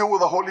was filled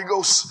with the Holy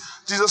Ghost,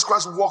 Jesus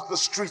Christ walked the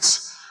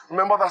streets.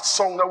 Remember that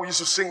song that we used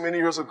to sing many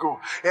years ago?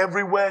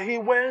 Everywhere he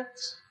went,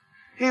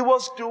 he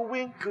was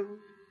doing good.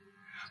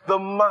 The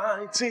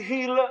mighty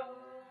healer,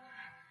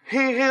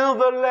 he healed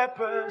the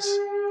lepers.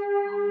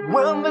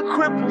 When the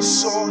cripples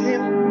saw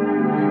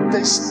him,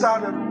 they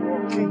started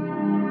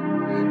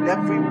walking.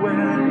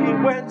 Everywhere he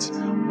went,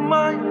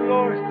 my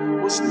Lord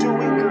was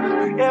doing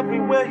good.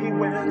 Everywhere he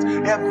went,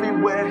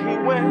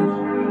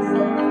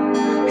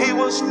 he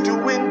was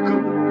doing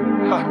good.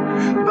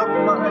 The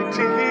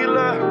mighty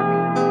healer,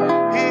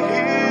 he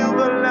healed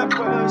the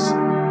lepers.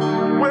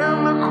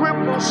 When the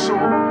cripples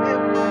saw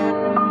him,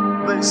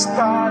 they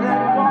started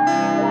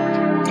walking.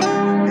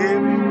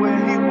 Everywhere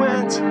he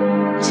went,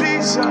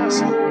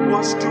 Jesus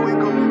was doing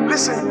good.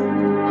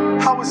 Listen,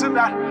 how is it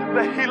that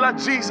the healer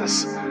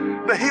Jesus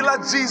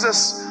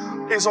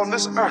is on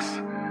this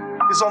earth,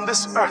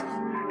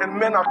 and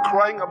men are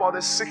crying about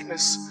his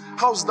sickness?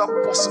 How is that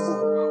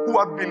possible? Who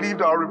had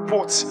believed our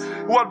reports?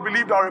 Who had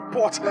believed our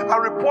report?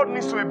 Our report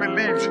needs to be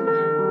believed.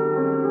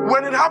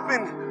 When it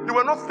happened, they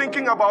were not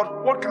thinking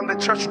about what can the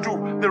church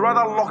do. They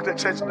rather locked the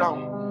church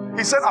down.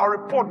 He said our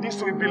report needs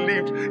to be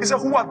believed. He said,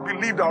 who had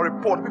believed our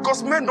report?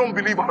 Because men don't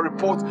believe our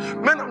report.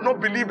 Men have not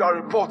believed our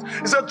report.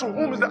 He said, to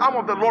whom is the arm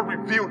of the Lord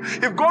revealed?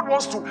 If God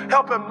wants to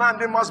help a man,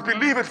 they must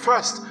believe it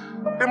first.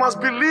 They must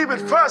believe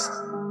it first.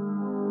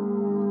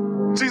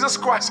 Jesus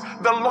Christ,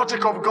 the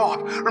logic of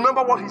God.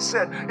 Remember what he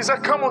said. He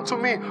said, come unto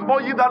me,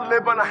 all ye that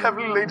labor and are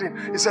heavily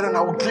laden. He said, and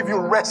I will give you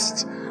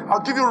rest.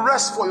 I'll give you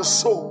rest for your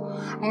soul.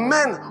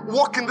 Men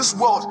walk in this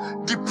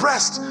world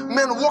depressed.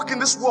 Men walk in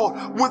this world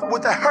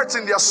with a hurt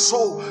in their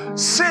soul.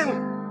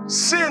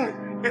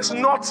 Sin is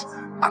not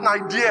an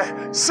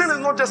idea. Sin is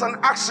not just an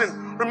action.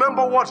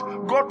 Remember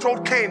what God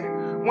told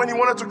Cain when he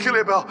wanted to kill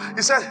Abel.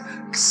 He said,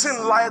 sin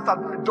lieth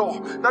at my door.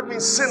 That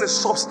means sin is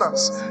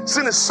substance.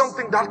 Sin is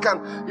something that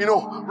can,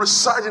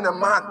 reside in a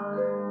man.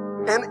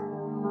 And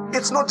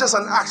it's not just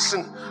an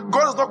action.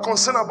 God is not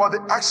concerned about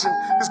the action.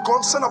 He's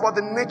concerned about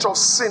the nature of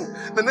sin.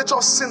 The nature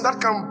of sin that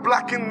can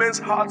blacken men's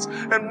hearts,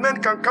 and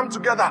men can come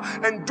together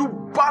and do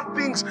bad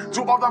things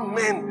to other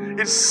men.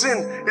 It's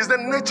sin. It's the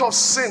nature of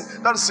sin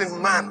that is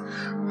in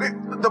man.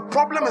 The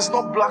problem is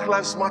not Black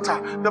Lives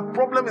Matter. The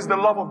problem is the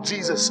love of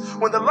Jesus.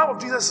 When the love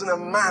of Jesus is in a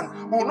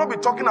man, we will not be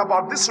talking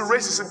about this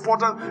race is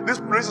important, this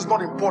race is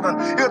not important.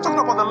 You're talking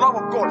about the love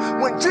of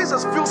God. When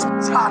Jesus fills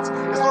his heart,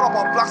 it's not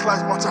about Black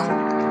Lives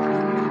Matter.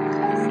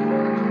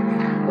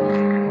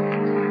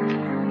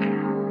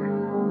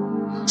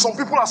 Some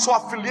people are so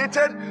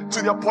affiliated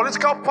to their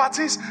political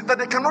parties that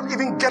they cannot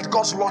even get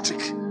God's logic.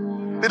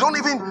 They don't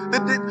even,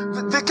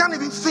 they can't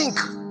even think.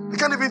 They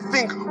can't even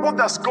think, what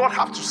does God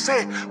have to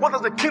say? What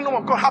does the kingdom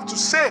of God have to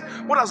say?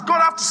 What does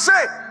God have to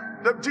say?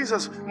 That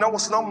Jesus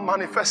was now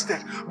manifested.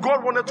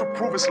 God wanted to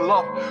prove his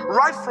love.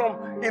 Right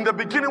from in the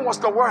beginning was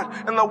the Word,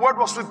 and the Word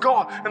was with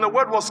God, and the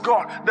Word was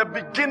God. The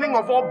beginning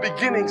of all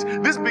beginnings.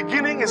 This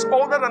beginning is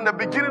older than the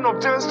beginning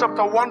of Genesis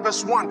chapter 1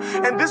 verse 1.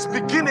 And this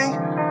beginning,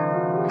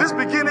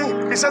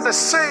 he said the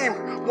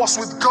same was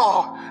with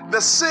God. The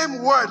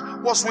same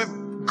Word was with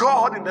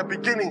God in the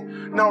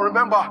beginning. Now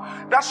remember,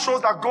 that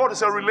shows that God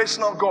is a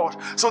relational God.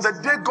 So the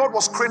day God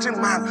was creating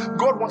man,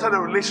 God wanted a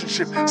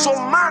relationship. So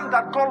man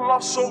that God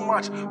loved so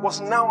much was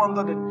now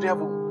under the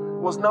devil,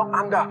 was now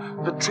under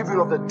the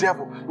tribute of the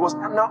devil. He was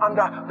now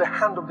under the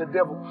hand of the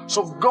devil.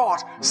 So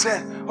God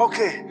said,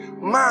 okay,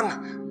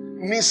 man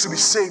needs to be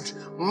saved.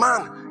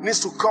 Man needs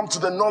to come to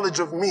the knowledge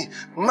of me.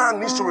 Man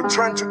needs to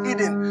return to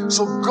Eden.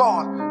 So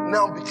God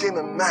now became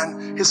a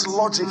man. His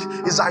logic,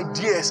 his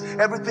ideas,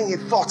 everything he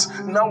thought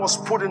now was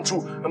put into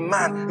a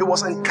man. It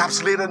was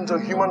encapsulated into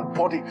a human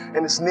body,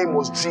 and his name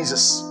was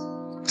Jesus.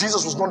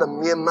 Jesus was not a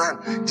mere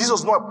man. Jesus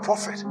was not a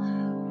prophet.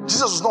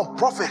 Jesus was not a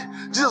prophet.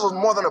 Jesus was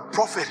more than a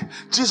prophet.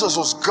 Jesus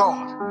was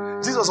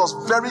God. Jesus was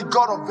very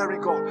God of very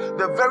God.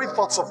 The very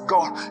thoughts of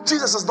God.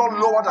 Jesus is not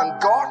lower than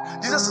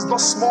God. Jesus is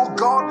not small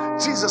God.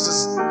 Jesus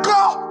is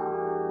God.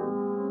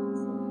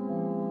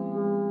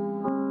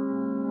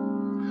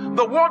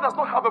 The world does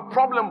not have a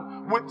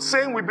problem with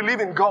saying we believe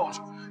in God.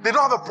 They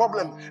don't have a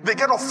problem. They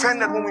get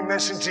offended when we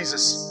mention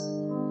Jesus.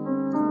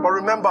 But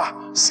remember,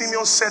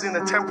 Simeon said in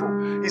the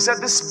temple, he said,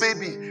 this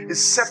baby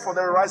is set for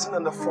the rising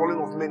and the falling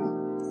of many.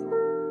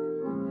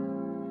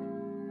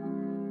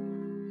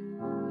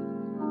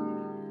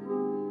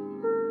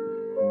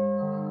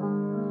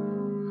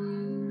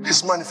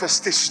 His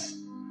manifestation.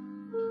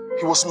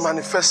 He was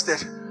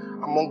manifested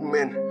among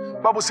men.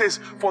 The Bible says,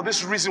 for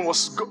this reason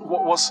was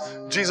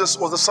Jesus,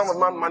 was the Son of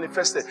Man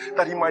manifested,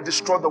 that he might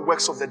destroy the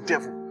works of the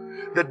devil.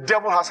 The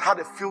devil has had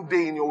a field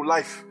day in your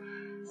life.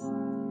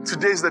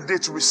 Today is the day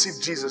to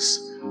receive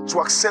Jesus, to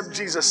accept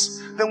Jesus.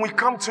 Then we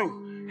come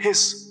to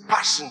his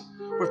passion.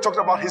 We've talked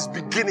about his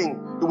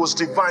beginning. It was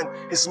divine.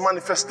 His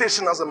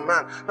manifestation as a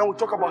man. Now we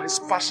talk about his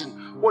passion,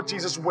 what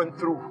Jesus went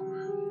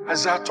through.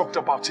 Isaiah talked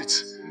about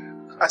it.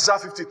 Isaiah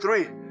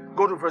 53,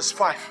 go to verse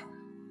 5.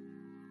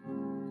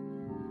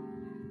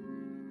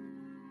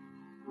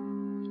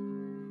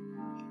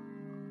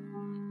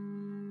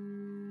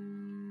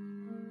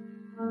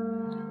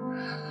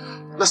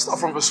 Let's start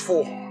from verse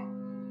 4.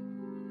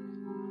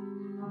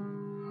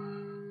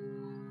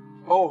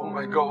 Oh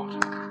my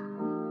God.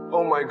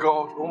 Oh my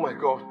God. Oh my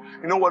God.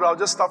 You know what? I'll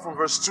just start from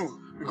verse 2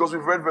 because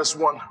we've read verse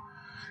 1.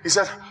 He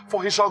said,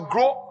 for he shall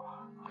grow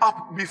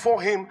up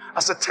before him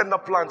as a tender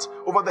plant.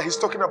 Over there, he's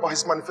talking about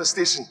his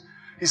manifestation.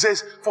 He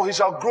says, for he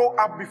shall grow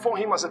up before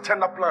him as a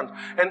tender plant,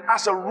 and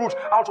as a root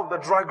out of the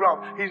dry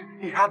ground.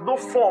 He had no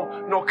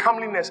form, nor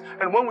comeliness.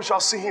 And when we shall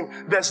see him,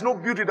 there's no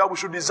beauty that we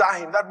should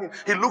desire him. That means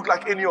he looked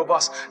like any of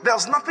us.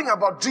 There's nothing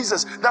about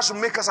Jesus that should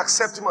make us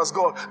accept him as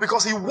God,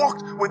 because he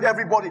walked with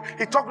everybody.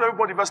 He talked to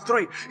everybody. Verse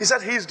 3, he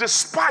said, he is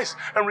despised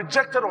and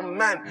rejected of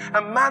man,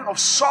 a man of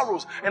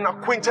sorrows and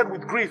acquainted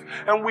with grief.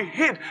 And we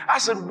hid,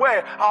 as it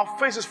were, our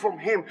faces from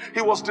him.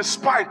 He was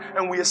despised,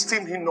 and we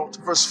esteemed him not.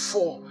 Verse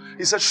 4,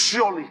 he said,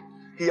 surely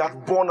he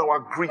had borne our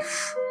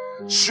grief.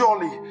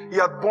 Surely he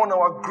had borne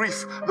our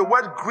grief. The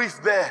word grief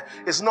there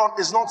is not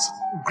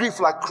grief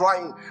like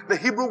crying. The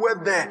Hebrew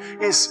word there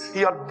is he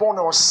had borne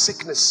our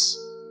sickness.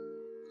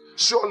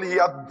 Surely he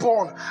had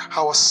borne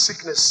our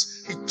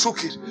sickness. He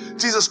took it.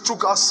 Jesus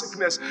took our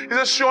sickness. He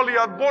said, surely he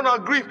had borne our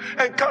grief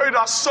and carried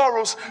our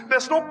sorrows.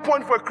 There's no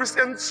point for a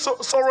Christian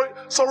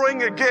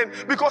sorrowing again,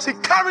 because he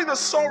carried the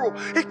sorrow.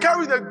 He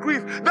carried the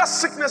grief. That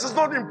sickness is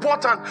not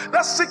important.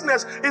 That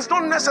sickness is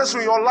not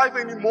necessary in your life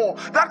anymore.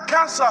 That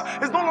cancer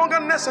is no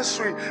longer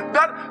necessary.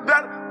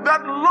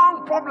 That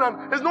long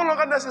problem is no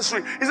longer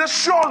necessary. He said,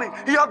 surely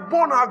he had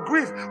borne our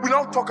grief. We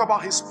now talk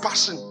about his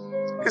passion.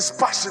 His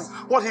passion,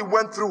 what he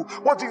went through,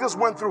 what Jesus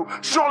went through.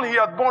 Surely he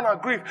had borne our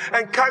grief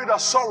and carried our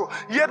sorrow.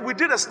 Yet we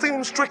did esteem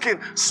him stricken,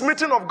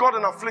 smitten of God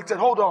and afflicted.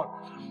 Hold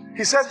on.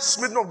 He said,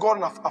 smitten of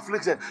God and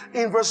afflicted.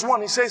 In verse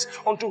 1, he says,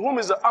 unto whom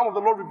is the arm of the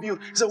Lord revealed?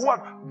 He said, who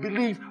had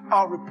believed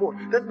our report?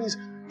 That means,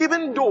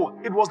 even though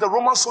it was the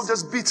Roman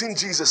soldiers beating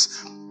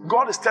Jesus,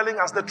 God is telling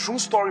us the true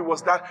story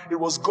was that it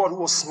was God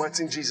who was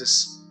smiting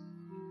Jesus.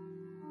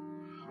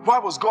 Why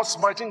was God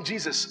smiting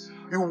Jesus?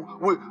 We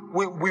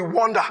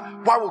wonder,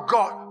 why would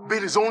God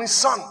beat his only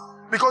son?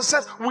 Because it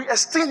says, we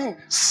esteem him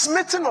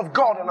smitten of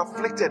God and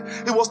afflicted.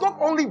 He was not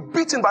only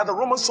beaten by the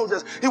Roman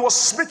soldiers, he was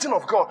smitten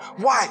of God.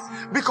 Why?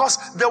 Because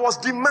there was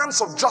demands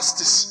of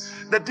justice.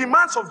 The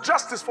demands of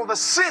justice for the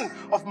sin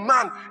of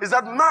man is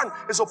that man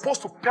is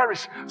supposed to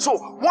perish. So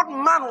what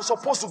man was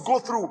supposed to go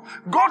through,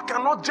 God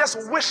cannot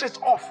just wish it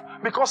off,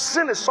 because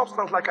sin is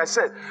substance, like I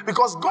said.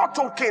 Because God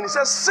told Cain, he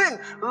says, sin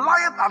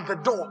lieth at the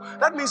door.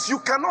 That means you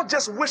cannot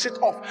just wish it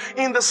off.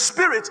 In the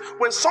spirit,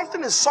 when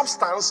something is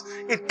substance,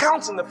 it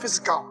counts in the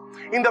physical.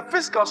 In the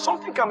physical,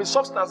 something can be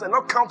substance and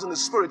not count in the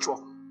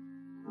spiritual.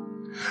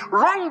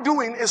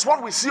 Wrongdoing is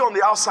what we see on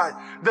the outside.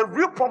 The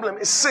real problem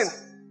is sin.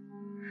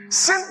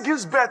 Sin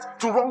gives birth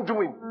to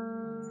wrongdoing.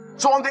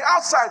 So on the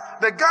outside,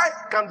 the guy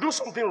can do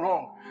something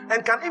wrong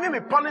and can even be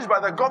punished by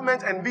the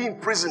government and be in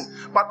prison.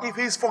 But if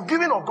he is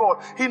forgiven of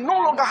God, he no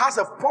longer has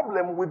a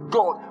problem with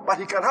God, but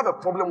he can have a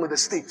problem with the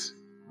state.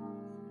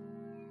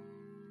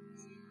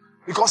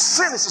 Because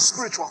sin is a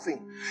spiritual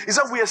thing. He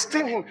said, we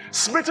esteem him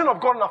smitten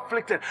of God and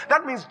afflicted.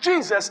 That means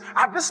Jesus,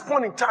 at this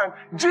point in time,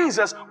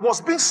 Jesus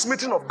was being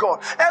smitten of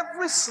God.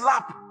 Every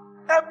slap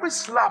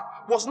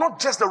was not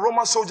just the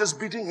Roman soldiers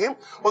beating him,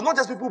 was not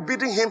just people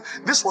beating him.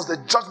 This was the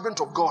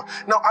judgment of God.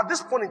 Now, at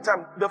this point in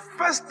time, the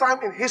first time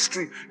in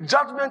history,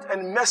 judgment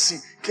and mercy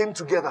came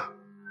together.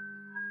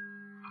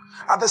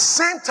 At the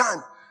same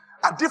time,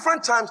 at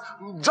different times,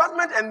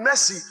 judgment and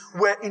mercy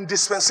were in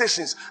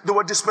dispensations. There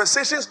were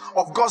dispensations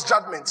of God's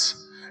judgment,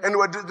 and there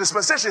were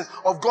dispensations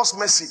of God's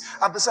mercy.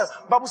 At the same,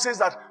 Bible says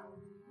that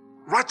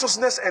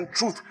righteousness and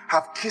truth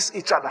have kissed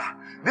each other.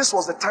 This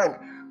was the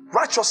time.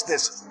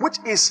 Righteousness, which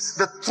is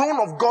the throne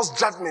of God's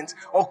judgment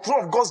or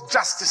throne of God's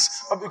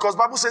justice, because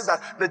Bible says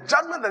that the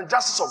judgment and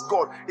justice of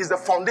God is the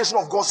foundation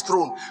of God's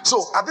throne.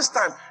 So at this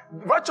time,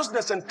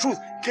 righteousness and truth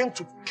came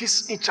to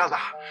kiss each other.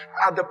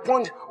 At the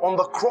point on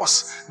the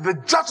cross, the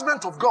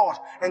judgment of God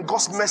and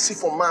God's mercy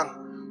for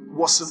man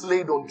was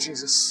laid on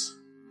Jesus.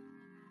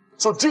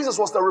 So Jesus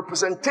was the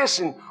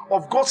representation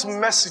of God's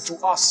mercy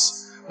to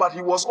us, but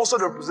he was also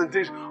the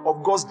representation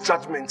of God's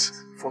judgment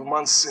for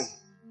man's sin.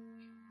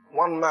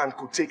 One man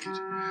could take it.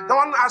 Now,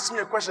 one asked me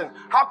a question.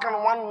 How can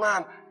one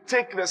man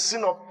take the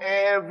sin of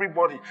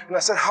everybody? And I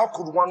said, how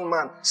could one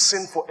man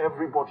sin for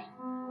everybody?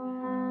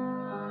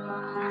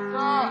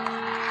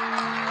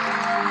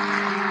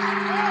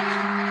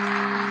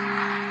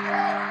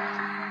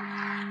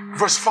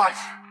 Verse 5.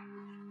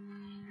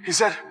 He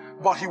said,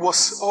 but he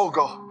was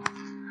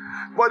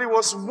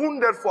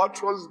wounded for our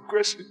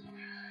transgression.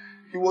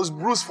 He was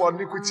bruised for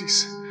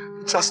iniquities.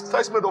 The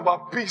chastisement of our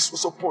peace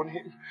was upon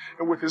him,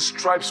 and with his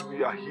stripes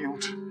we are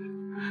healed.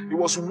 He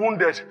was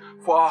wounded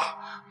for our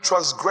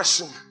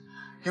transgression.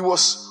 He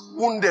was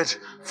wounded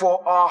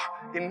for our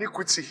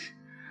iniquity.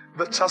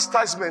 The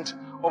chastisement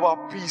of our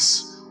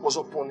peace was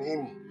upon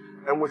him,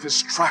 and with his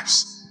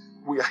stripes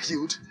we are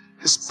healed.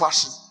 His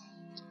passion.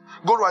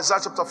 Go to Isaiah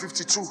chapter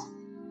 52.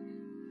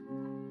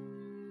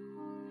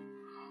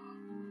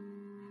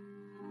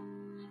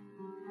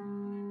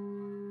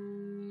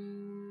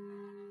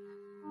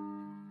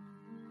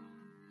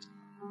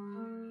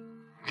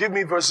 Give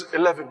me verse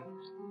 11.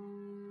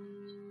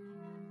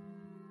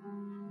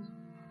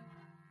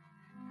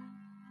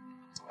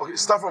 Okay,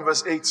 start from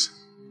verse 8.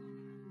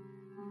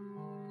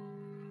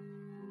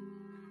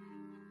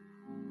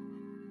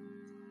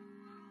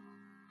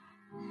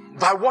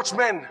 Thy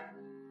watchmen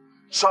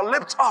shall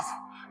lift up.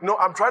 No,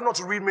 I'm trying not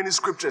to read many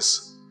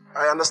scriptures.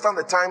 I understand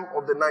the time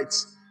of the night.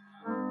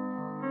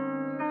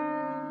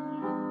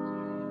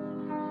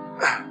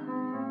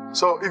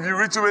 So if you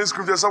read too many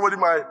scriptures, somebody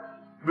might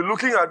be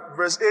looking at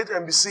verse 8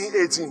 and be seeing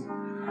 18.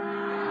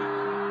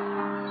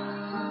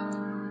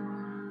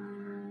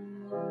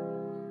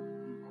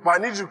 But I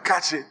need you to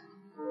catch it.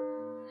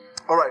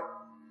 All right.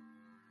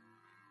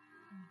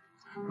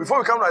 Before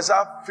we come to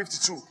Isaiah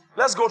 52,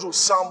 let's go to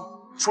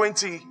Psalm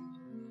 22.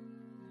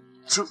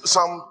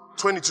 Psalm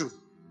 22.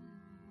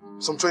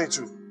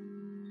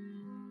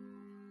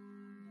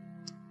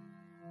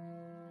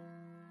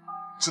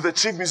 To the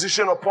chief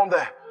musician upon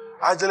the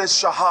Ajaleth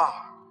Shahar.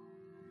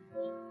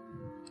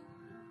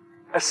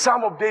 A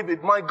psalm of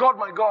David. My God,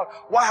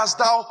 why hast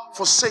thou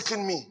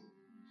forsaken me?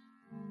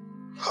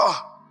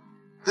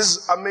 This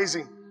is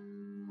amazing.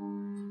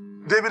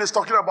 David is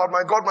talking about,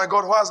 my God,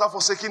 why hast thou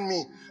forsaken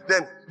me?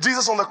 Then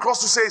Jesus on the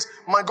cross who says,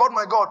 my God,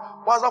 why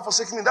hast thou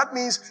forsaken me? That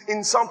means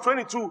in Psalm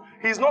 22,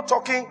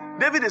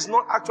 David is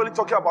not actually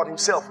talking about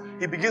himself.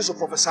 He begins to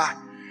prophesy.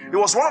 It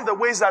was one of the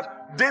ways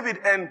that David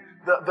and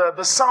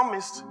the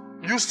psalmist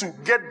used to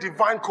get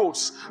divine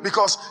codes,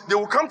 because they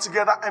will come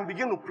together and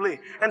begin to play.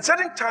 And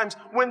certain times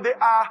when they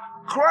are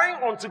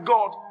crying unto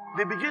God,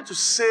 they begin to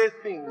say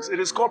things. It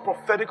is called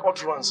prophetic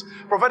utterance.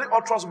 Prophetic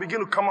utterance will begin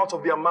to come out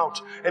of their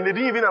mouth, and they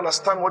didn't even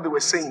understand what they were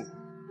saying.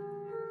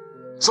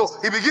 So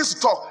he begins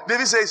to talk.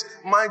 David says,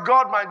 my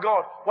God,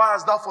 why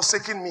hast thou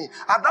forsaken me?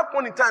 At that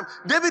point in time,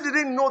 David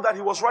didn't know that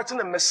he was writing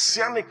a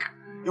messianic,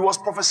 he was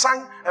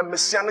prophesying a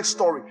messianic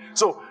story.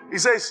 So he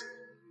says,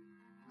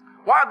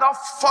 why art thou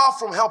far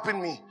from helping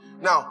me?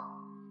 Now,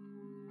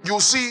 you'll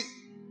see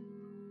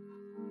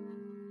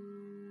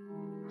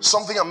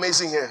something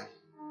amazing here.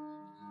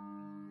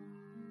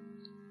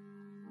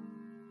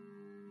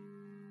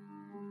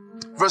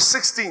 Verse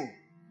 16.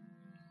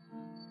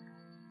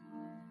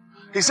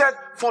 He said,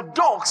 for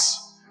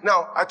dogs.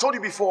 Now, I told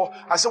you before,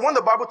 I said when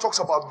the Bible talks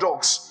about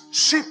dogs,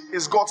 sheep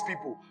is God's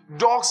people.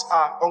 Dogs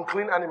are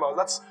unclean animals.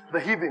 That's the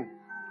heathen.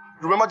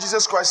 Remember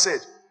Jesus Christ said,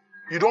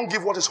 you don't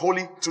give what is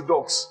holy to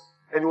dogs.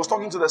 And he was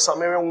talking to the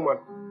Samaritan woman.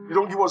 You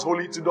don't give what is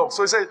holy to dogs.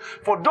 So he said,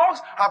 for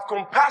dogs have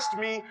compassed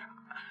me,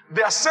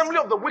 the assembly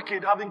of the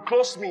wicked have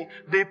enclosed me.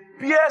 They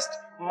pierced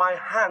my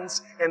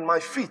hands and my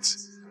feet.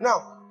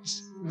 Now,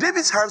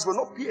 David's hands were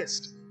not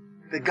pierced.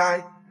 The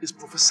guy is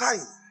prophesying.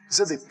 He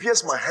said, they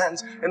pierced my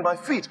hands and my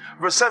feet.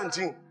 Verse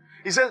 17.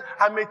 He says,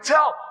 I may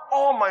tell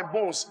all my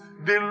bones,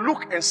 they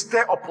look and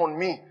stare upon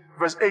me.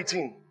 Verse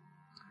 18.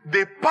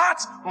 They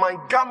part my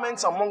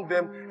garments among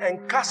them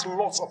and cast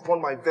lots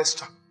upon my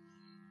vesture.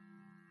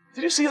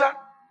 Did you see that?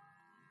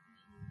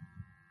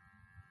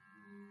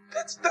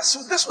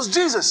 This was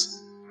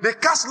Jesus. They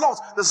cast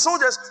lots. The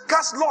soldiers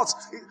cast lots.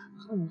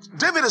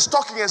 David is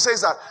talking and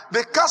says that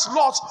they cast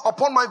lots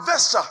upon my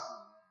vesture.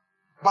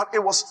 But he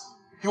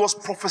was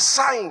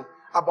prophesying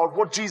about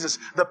what Jesus,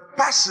 the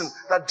passion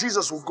that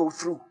Jesus will go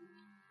through.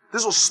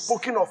 This was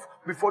spoken of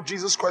before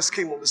Jesus Christ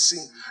came on the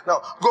scene.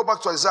 Now, go back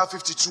to Isaiah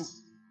 52.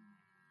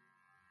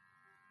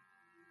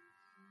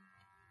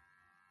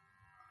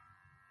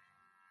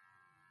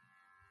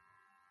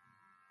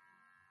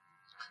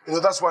 You know,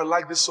 that's why I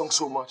like this song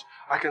so much.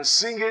 I can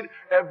sing it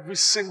every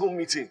single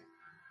meeting.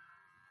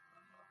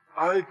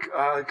 I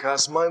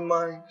cast my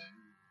mind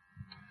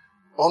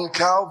on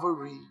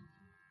Calvary,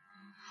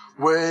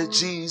 where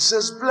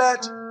Jesus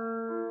bled,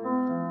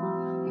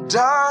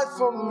 died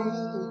for me.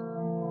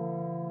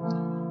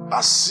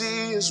 I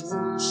see his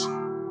wounds,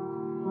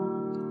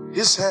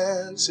 his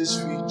hands, his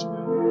feet.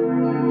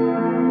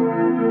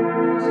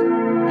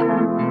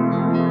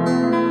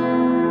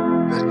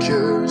 That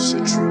cursed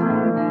tree,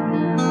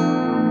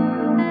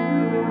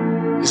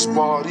 his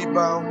body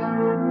bound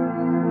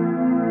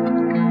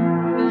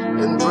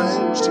and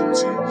drenched in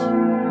tears.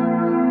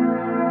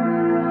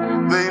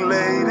 They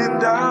laid him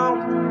down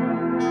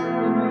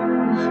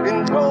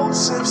in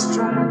Joseph's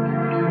tomb,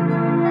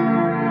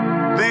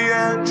 the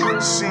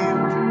entrance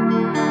sealed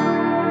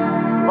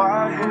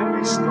by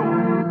heavy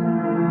stone.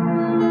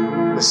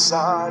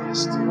 Messiah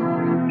still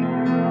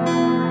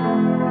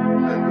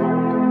and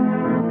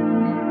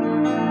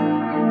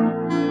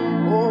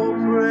oh,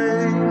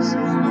 praise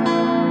him.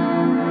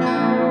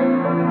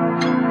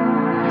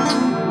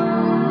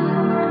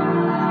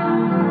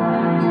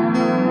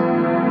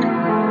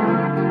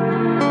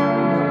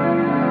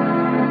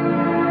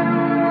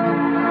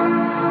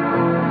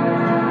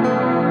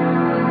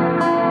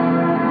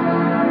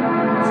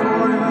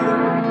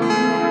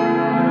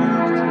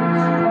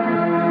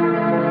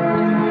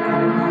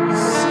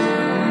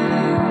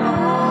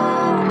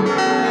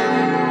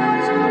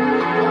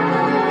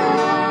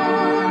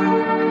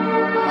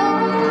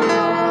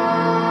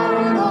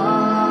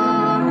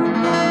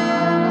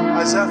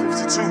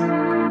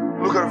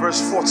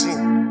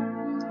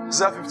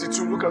 Isaiah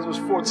 52, look at verse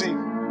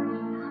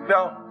 14.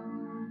 Now,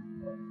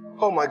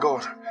 oh my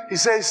God. He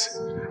says,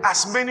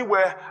 as many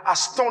were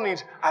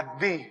astonished at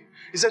thee.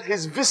 He said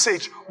his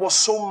visage was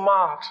so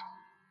mad,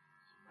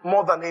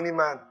 more than any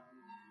man.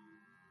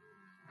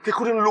 They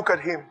couldn't look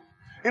at him.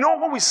 You know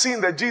what we see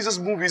in the Jesus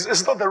movies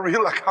is not the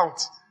real account.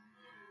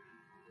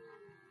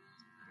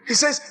 He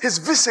says his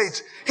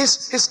visage,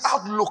 his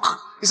outlook,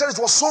 he said it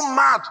was so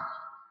mad,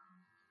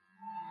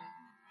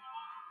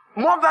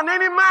 more than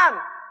any man.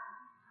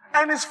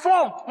 And his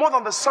form more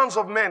than the sons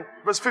of men.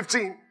 Verse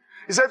 15.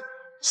 He said,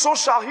 so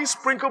shall he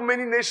sprinkle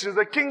many nations.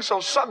 The king shall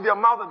shut their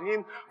mouth at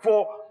him.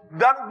 For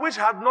that which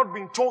had not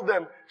been told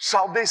them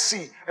shall they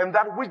see. And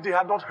that which they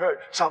had not heard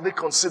shall they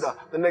consider.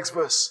 The next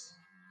verse.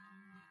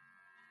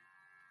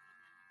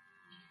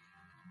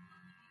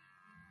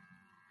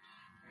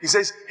 He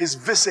says his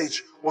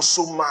visage was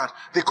so mad.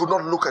 They could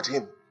not look at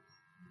him.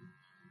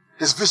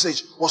 His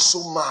visage was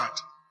so mad.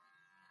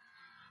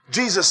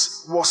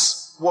 Jesus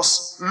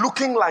was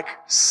looking like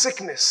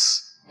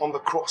sickness on the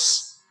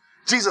cross.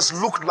 Jesus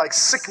looked like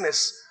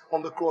sickness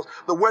on the cross.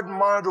 The word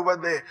marred over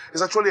there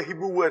is actually a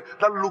Hebrew word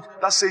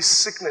that says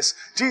sickness.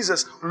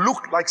 Jesus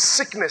looked like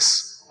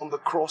sickness on the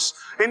cross.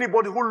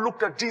 Anybody who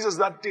looked at Jesus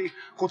that day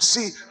could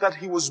see that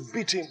he was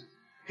beaten.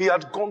 He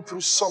had gone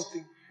through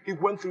something. He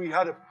went through, he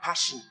had a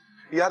passion.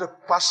 He had a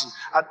passion.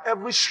 At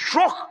every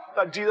stroke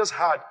that Jesus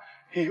had,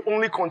 he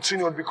only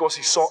continued because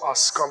he saw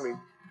us coming.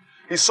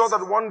 He saw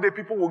that one day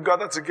people will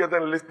gather together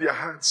and lift their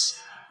hands.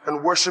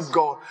 and worship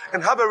God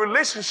and have a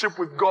relationship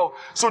with God.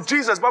 So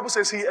Jesus, Bible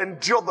says, he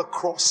endured the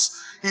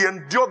cross. He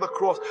endured the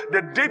cross.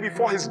 The day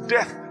before his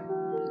death,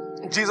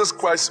 Jesus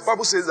Christ,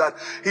 Bible says that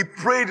he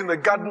prayed in the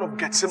Garden of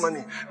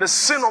Gethsemane. The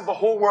sin of the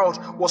whole world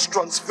was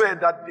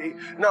transferred that day.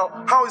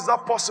 Now, how is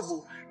that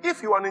possible?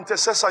 If you are an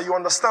intercessor, you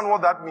understand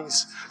what that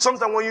means.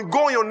 Sometimes when you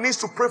go on your knees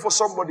to pray for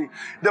somebody,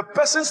 the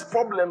person's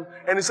problem,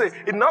 and you say,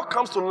 it now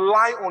comes to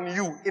lie on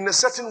you in a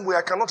certain way.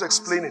 I cannot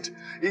explain it.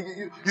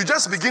 You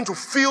just begin to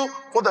feel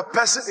what the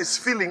person is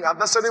feeling at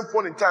that certain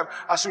point in time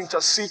as you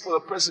intercede for the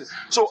person.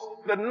 So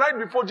the night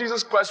before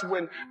Jesus Christ,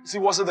 when he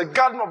was in the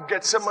Garden of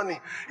Gethsemane,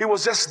 he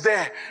was just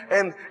there.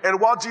 And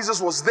while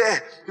Jesus was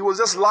there, he was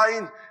just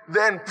lying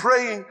there and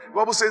praying. The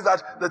Bible says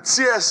that the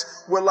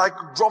tears were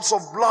like drops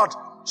of blood,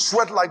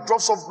 sweat like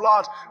drops of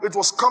blood. It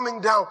was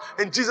coming down,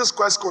 and Jesus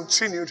Christ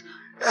continued.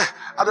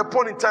 At a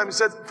point in time, he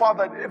said,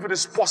 Father, if it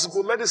is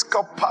possible, let this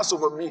cup pass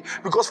over me.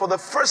 Because for the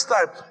first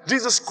time,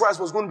 Jesus Christ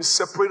was going to be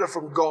separated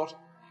from God.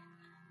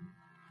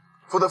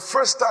 For the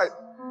first time,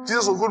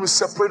 Jesus was going to be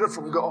separated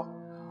from God.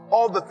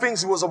 All the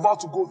things he was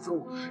about to go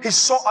through. He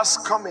saw us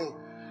coming.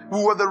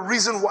 We were the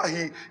reason why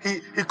he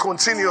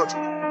continued.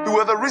 We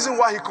were the reason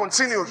why he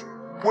continued.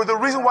 With the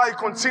reason why he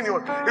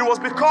continued. It was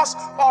because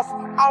of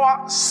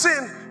our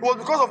sin. It was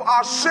because of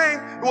our shame.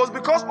 It was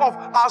because of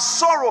our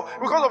sorrow.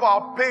 Because of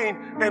our pain.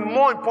 And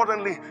more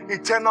importantly,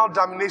 eternal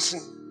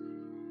damnation.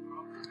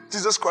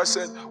 Jesus Christ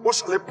said, what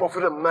shall it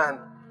profit a man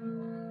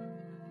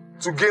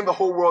to gain the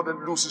whole world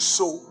and lose his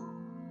soul?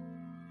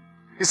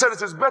 He said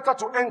it is better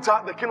to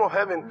enter the kingdom of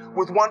heaven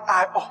with one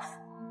eye off.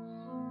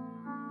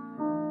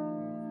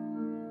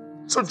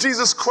 So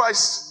Jesus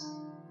Christ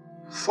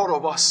thought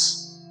of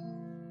us.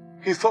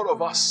 He thought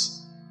of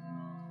us.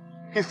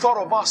 He thought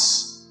of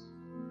us.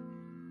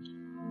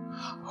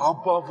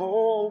 Above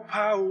all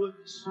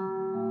powers,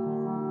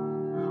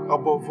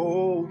 above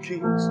all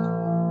kings,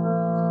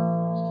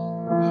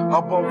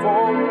 above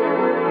all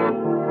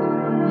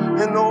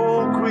and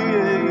all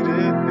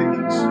created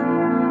things,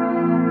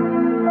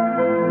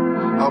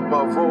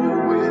 above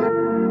all wind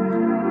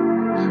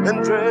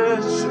and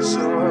treasures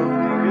of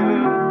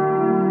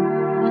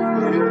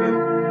the earth.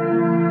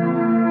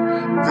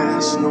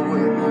 There's no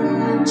way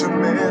to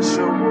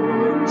measure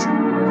what you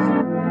are.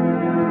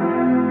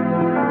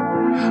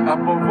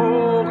 Above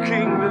all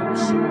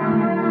kingdoms,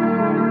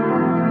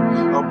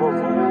 above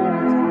all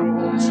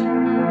thrones,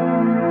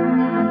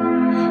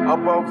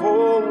 above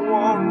all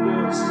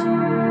wonders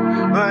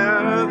the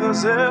earth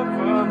has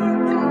ever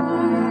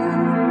known.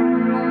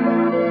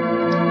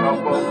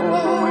 Above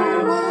all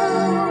wind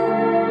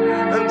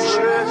and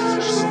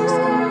treasures of the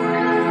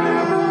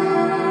earth.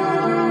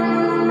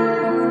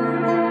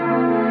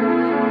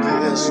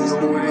 There's no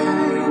way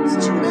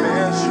to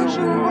measure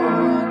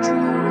what you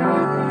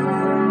are.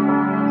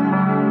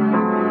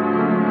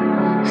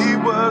 He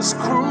was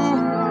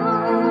crucified,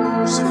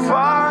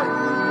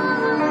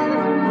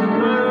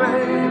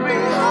 laid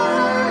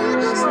behind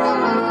the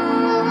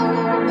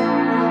stone,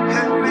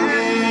 and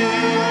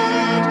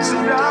lived to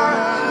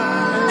die,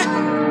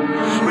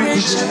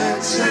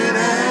 rejected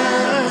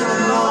and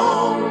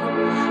alone,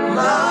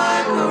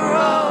 like a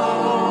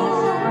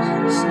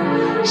rose,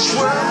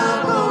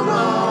 trampled on.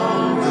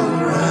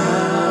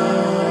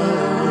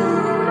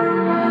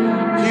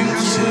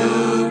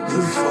 The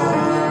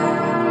fall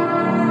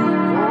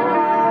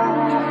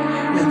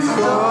and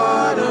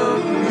thought of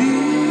me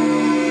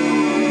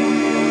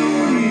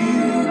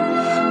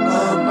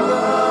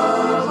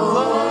above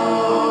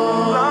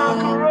all,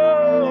 like a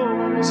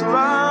rose,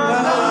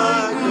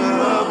 like a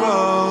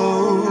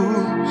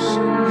rose,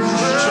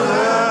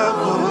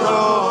 traveled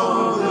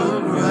on the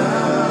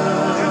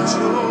ground. You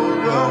took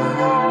the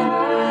fall,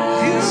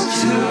 you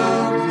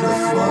took the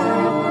fall.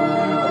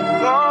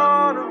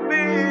 Thought of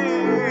me,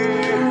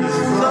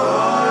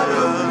 thought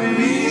of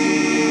me.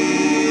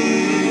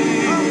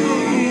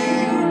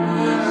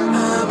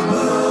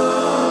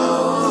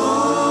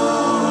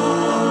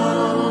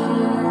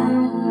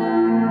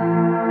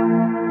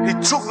 He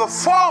took the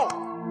fall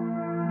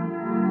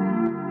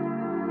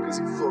because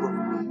he thought of me.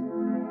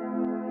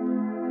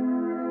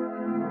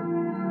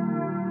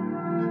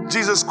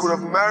 Jesus could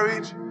have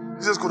married,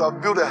 Jesus could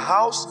have built a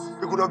house,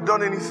 he could have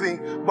done anything,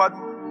 but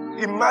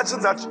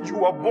imagine that you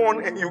were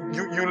born and you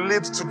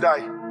lived to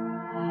die.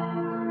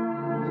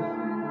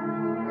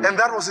 And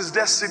that was his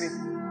destiny,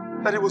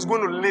 that he was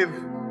going to live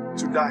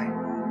to die.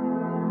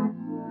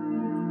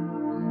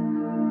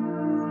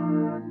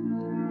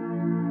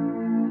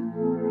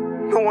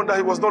 No wonder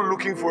he was not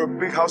looking for a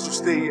big house to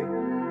stay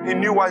in. He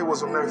knew why he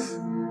was on earth.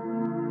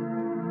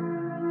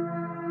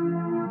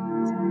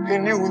 He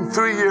knew in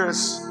 3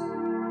 years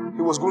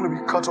he was going to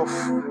be cut off.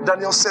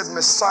 Daniel said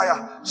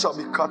Messiah shall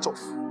be cut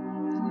off.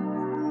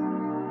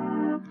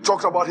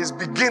 Talked about his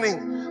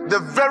beginning, the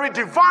very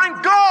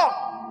divine God.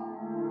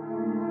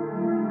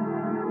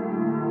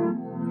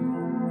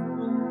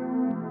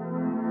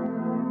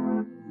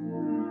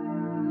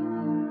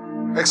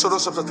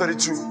 Exodus chapter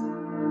 32.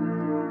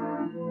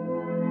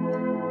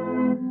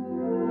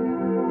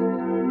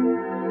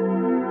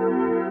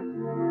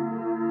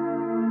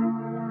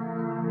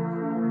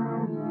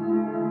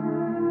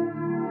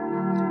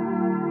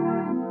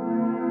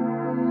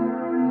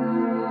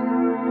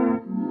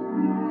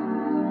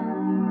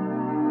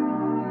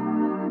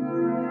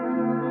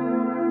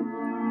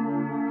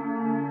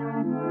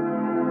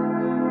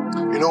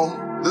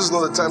 This is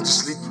not the time to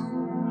sleep.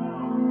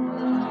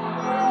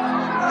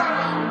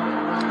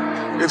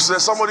 If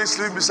there's somebody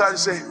sleeping beside you,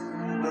 say,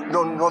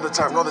 no, not the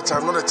time, not the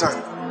time, not the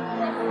time.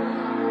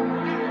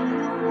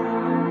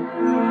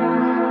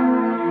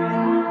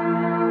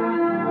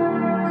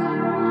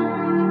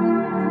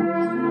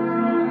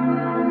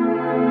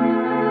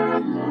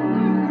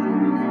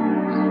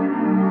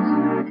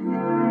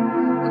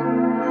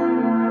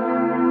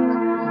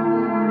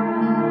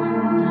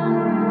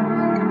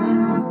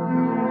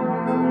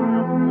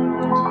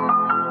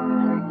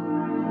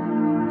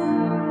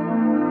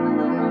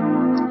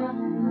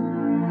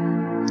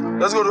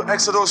 Let's go to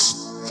Exodus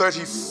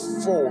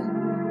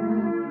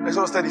 34.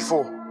 Exodus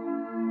 34.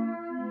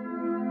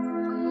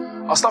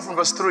 I'll start from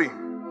verse 3.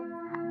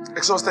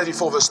 Exodus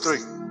 34, verse 3.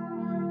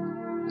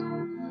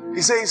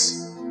 He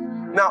says,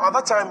 now at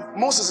that time,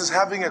 Moses is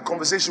having a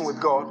conversation with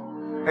God.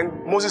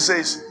 And Moses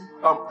says,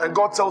 and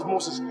God tells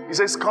Moses, he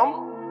says,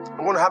 come,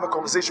 I'm going to have a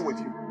conversation with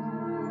you.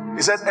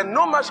 He said, and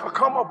no man shall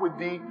come up with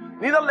thee,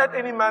 neither let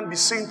any man be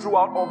seen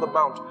throughout all the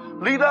mount.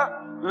 Neither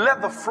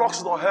let the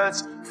flocks nor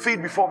herds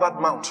feed before that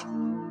mount.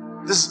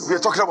 We are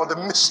talking about the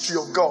mystery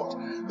of God.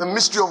 The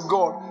mystery of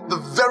God. The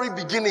very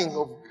beginning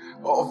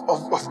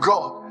of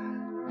God.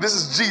 This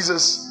is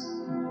Jesus,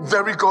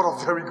 very God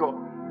of very God.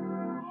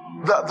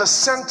 The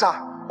center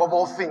of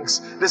all things.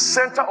 The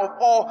center of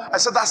all. I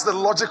said that's the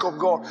logic of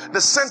God.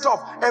 The center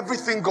of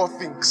everything God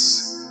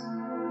thinks.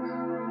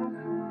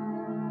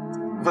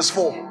 Verse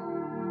 4.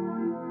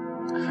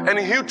 And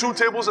he hewed 2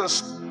 tables of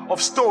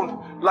stone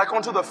like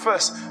unto the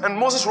first. And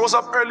Moses rose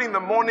up early in the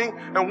morning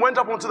and went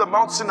up unto the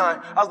Mount Sinai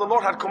as the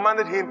Lord had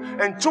commanded him,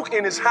 and took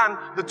in his hand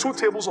the 2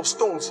 tables of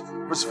stones.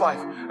 Verse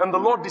 5. And the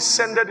Lord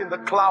descended in the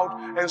cloud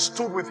and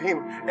stood with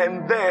him,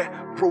 and there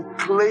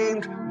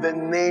proclaimed the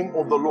name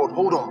of the Lord.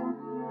 Hold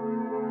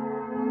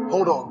on.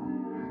 Hold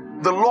on.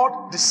 The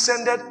Lord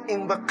descended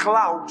in the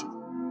cloud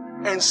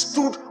and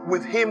stood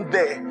with him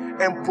there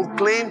and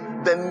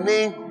proclaimed the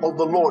name of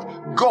the Lord.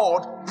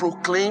 God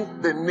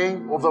proclaimed the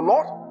name of the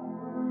Lord.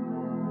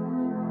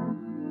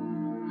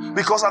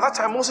 Because at that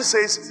time Moses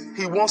says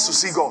he wants to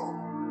see God.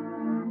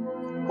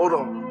 Hold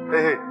on.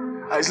 Hey,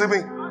 are you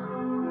sleeping?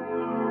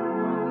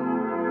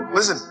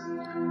 Listen.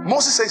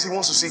 Moses says he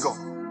wants to see God.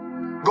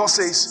 God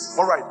says,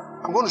 all right,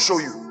 I'm going to show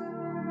you.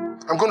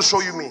 I'm going to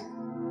show you me.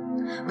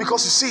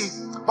 Because you see,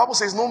 the Bible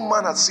says no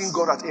man had seen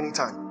God at any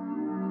time.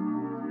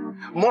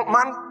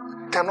 Man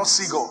cannot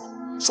see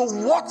God. So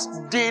what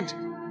did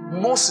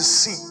Moses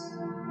see?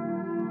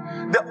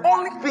 The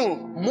only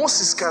thing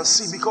Moses can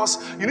see, because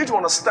you need to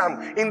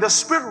understand, in the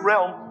spirit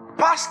realm,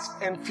 past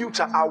and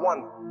future are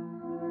one.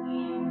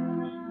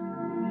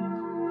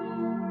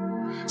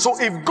 So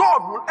if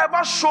God will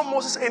ever show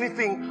Moses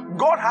anything,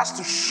 God has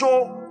to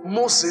show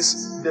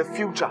Moses the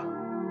future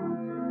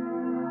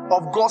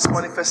of God's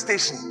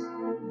manifestation.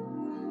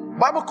 The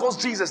Bible calls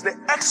Jesus the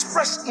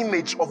express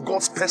image of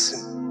God's person.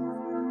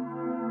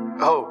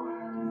 Oh,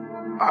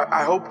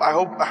 I hope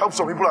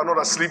some people are not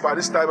asleep by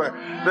this time.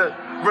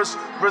 Verse,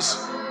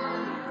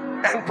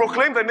 and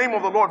proclaim the name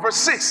of the Lord. Verse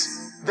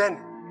 6. Then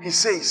he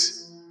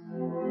says,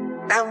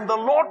 and the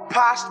Lord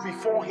passed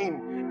before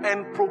him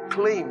and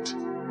proclaimed.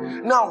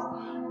 Now,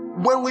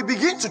 when we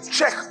begin to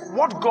check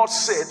what God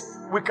said,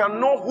 we can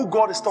know who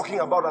God is talking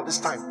about at this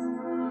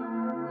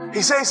time.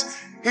 He says,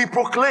 he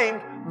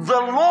proclaimed, the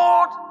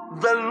Lord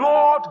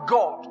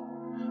God,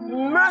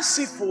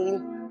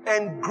 merciful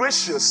and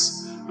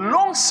gracious,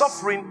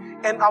 long-suffering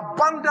and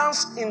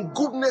abundance in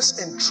goodness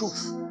and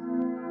truth.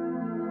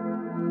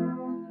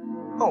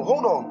 Oh,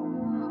 hold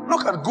on.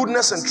 Look at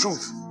goodness and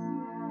truth.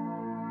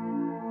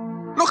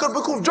 Look at the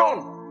book of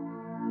John.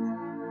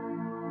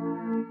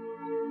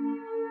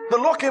 The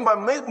law came by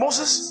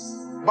Moses,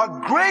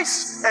 but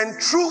grace and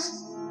truth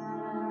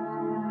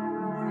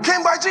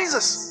came by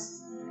Jesus.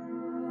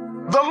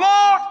 The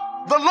Lord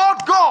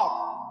God.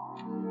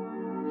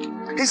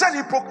 He said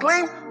he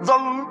proclaimed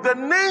the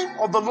name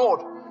of the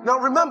Lord. Now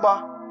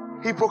remember,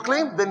 he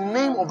proclaimed the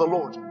name of the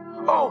Lord.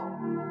 Oh,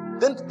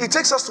 then it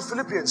takes us to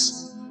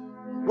Philippians.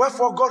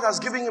 Wherefore God has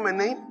given him a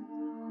name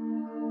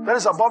that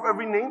is above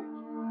every name,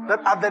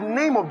 that at the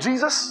name of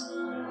Jesus,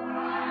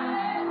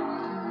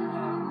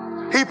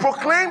 he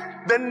proclaimed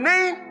the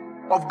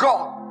name of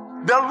God.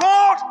 The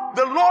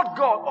Lord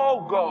God.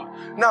 Oh God.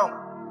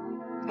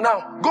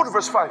 Now, go to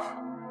verse 5.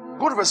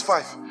 Go to verse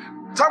 5.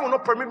 Time will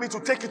not permit me to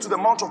take you to the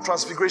Mount of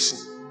Transfiguration.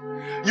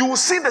 You will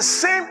see the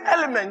same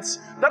elements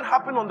that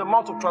happened on the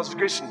Mount of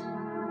Transfiguration.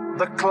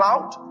 The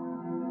cloud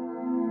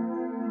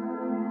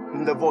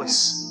and the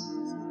voice.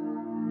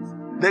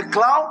 The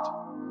cloud,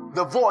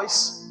 the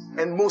voice,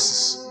 and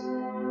Moses.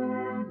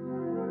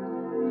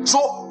 So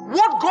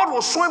what God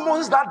was showing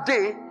Moses that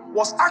day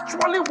was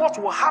actually what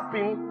will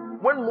happen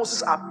when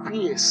Moses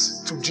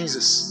appears to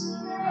Jesus.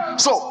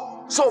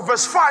 So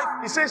verse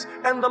 5, he says,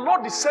 and the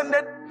Lord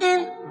descended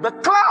in the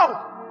cloud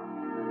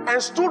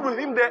and stood with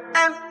him there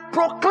and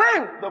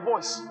proclaimed the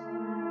voice.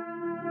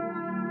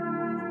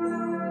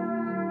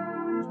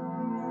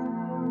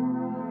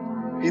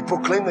 He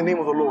proclaimed the name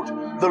of the Lord.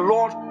 The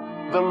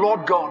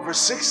Lord God. Verse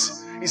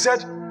 6, he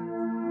said,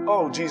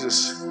 Oh,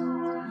 Jesus.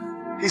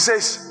 He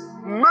says,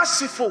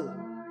 merciful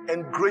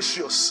and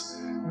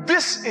gracious.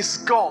 This is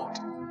God.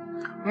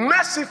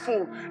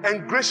 Merciful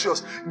and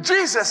gracious.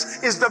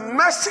 Jesus is the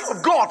mercy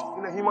of God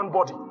in a human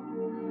body.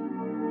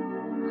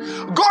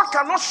 God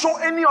cannot show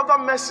any other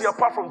mercy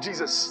apart from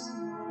Jesus.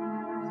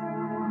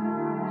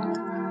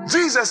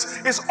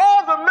 Jesus is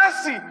all the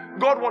mercy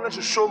God wanted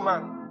to show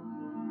man.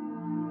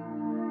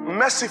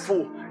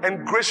 Merciful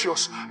and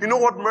gracious. You know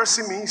what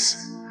mercy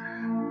means?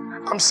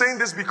 I'm saying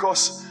this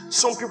because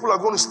some people are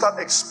going to start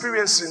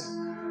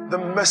experiencing the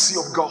mercy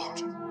of God.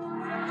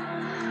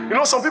 You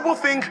know, some people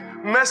think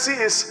mercy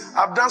is,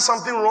 I've done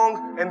something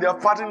wrong and they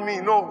have pardoned me.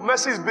 No,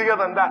 mercy is bigger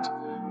than that.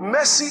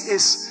 Mercy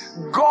is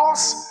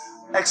God's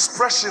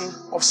expression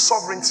of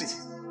sovereignty.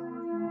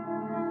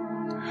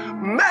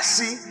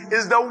 Mercy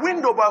is the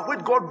window by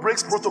which God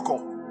breaks protocol.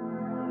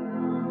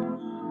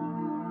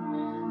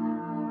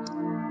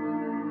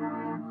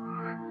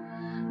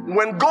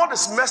 When God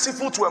is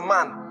merciful to a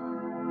man,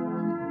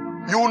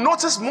 you will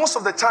notice most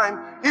of the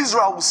time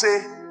Israel will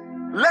say,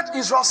 let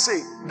Israel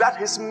say that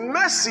his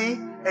mercy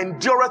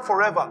endureth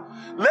forever.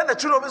 Let the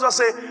children of Israel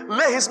say,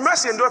 let his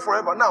mercy endure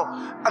forever.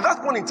 Now, at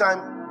that point in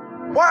time,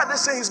 why are they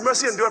saying his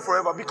mercy endure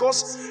forever?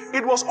 Because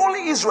it was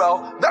only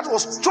Israel that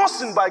was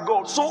chosen by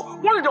God. So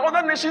what did the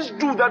other nations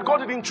do that God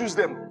didn't choose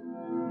them?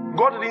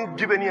 God didn't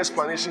give any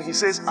explanation. He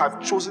says,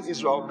 I've chosen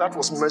Israel. That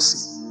was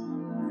mercy.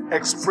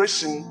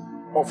 Expression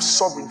of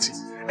sovereignty.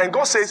 And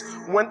God says,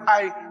 when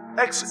I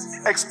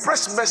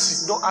express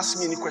mercy, don't ask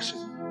me any question.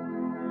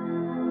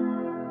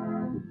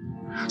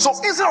 So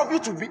instead of you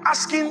to be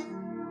asking,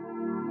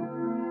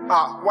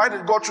 why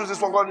did God choose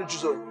this one? God didn't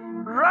choose it.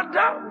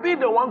 Rather be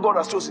the one God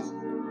has chosen.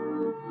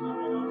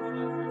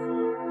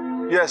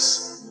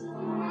 Yes.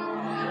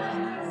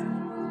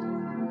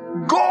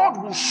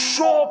 God will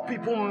show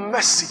people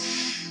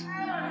mercy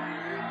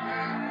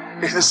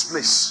in this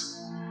place.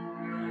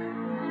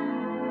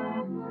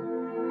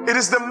 It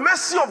is the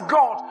mercy of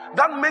God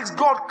that makes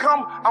God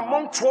come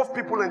among 12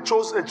 people and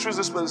choose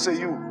this person and say,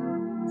 you're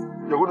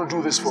going to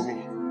do this for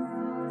me.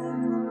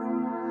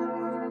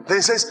 Then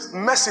he says,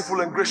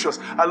 merciful and gracious.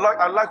 I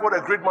like what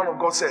a great man of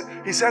God said.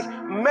 He said,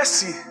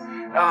 mercy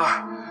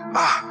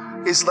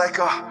is like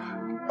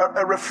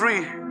a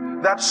referee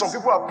that some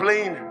people are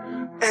playing,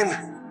 and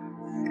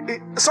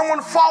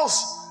someone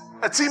fouls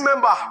a team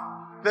member.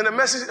 Then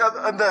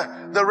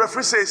the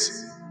referee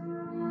says,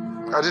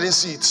 I didn't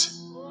see it.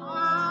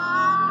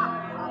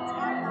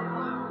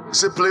 He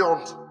said, play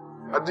on.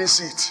 I didn't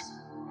see it.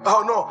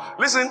 Oh no,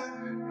 listen,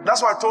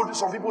 that's why I told you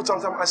some people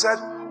sometimes. I said,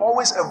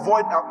 always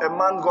avoid a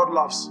man God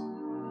loves.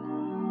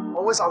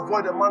 Always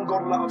avoid a man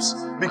God loves,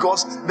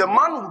 because the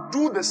man who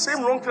do the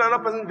same wrong thing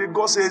another person did,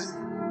 God says,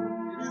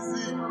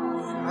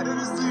 I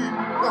didn't see.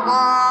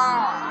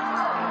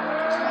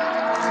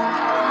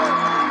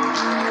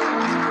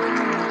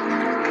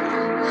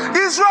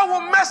 Israel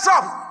will mess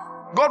up.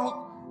 God will.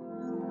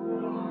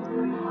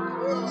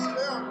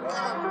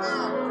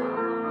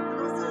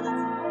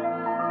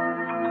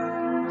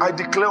 I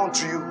declare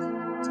unto you,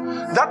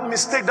 that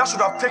mistake that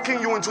should have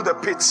taken you into the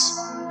pits,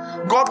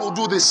 God will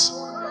do this.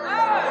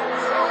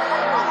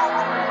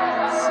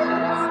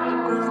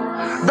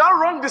 That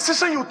wrong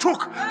decision you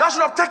took, that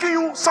should have taken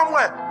you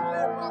somewhere.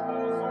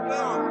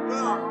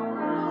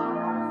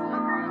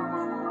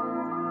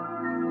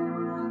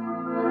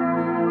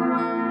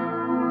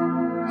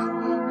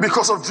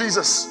 Because of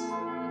Jesus.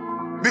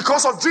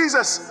 Because of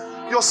Jesus,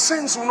 your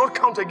sins will not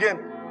count again.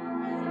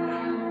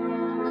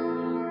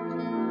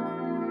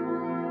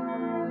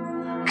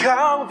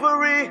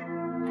 Calvary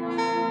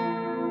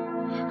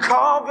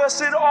covers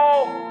it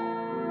all.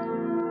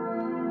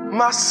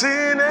 My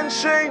sin and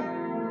shame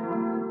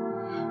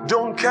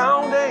don't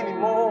count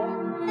anymore.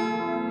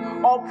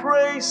 All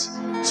praise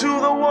to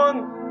the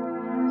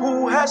one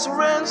who has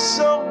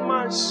ransomed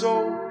my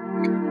soul.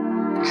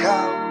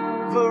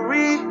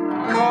 Calvary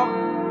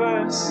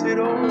covers it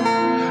all.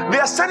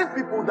 There are certain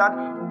people that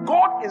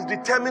God is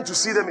determined to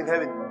see them in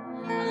heaven.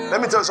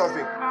 Let me tell you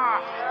something.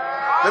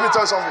 Let me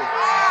tell you something.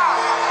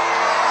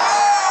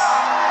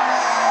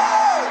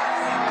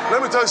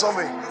 Let me tell you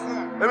something.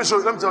 Let me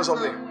tell you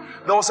something.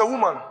 There was a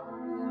woman.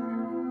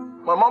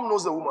 My mom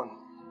knows the woman.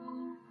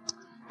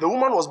 The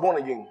woman was born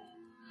again.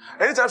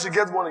 Anytime she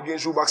gets born again,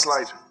 she'll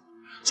backslide.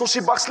 So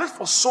she backslid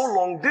for so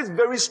long, did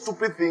very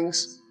stupid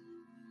things.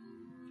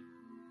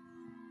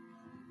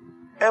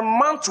 A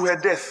month to her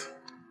death,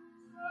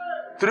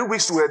 3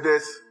 weeks to her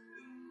death,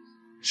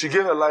 she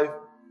gave her life,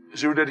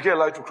 she rededicated her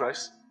life to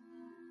Christ.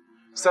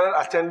 Started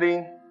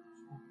attending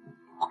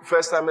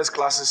first-timers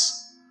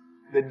classes.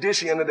 The day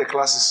she ended the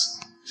classes,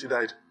 she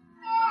died.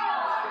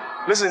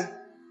 Listen,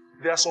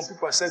 there are some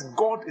people I said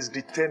God is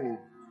determined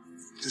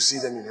to see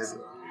them in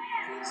heaven.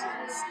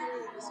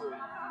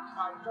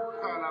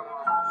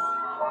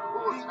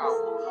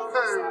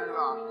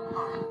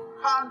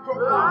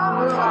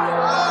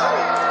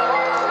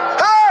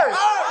 Hey!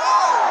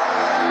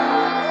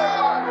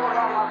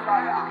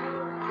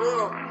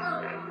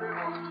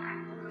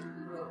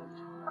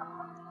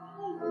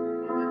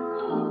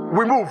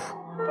 We move.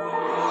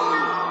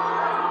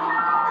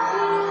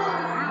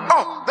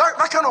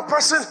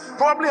 person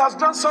probably has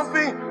done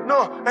something.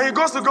 No, and he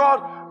goes to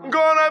God.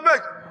 God, I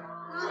beg.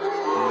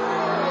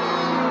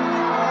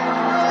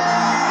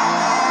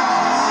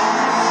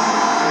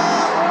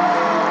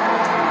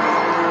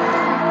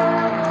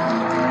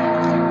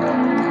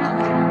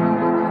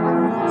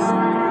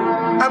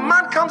 A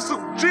man comes to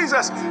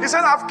Jesus. He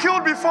said, I've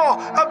killed before.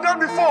 I've done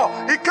before.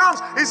 He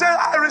comes. He said,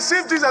 I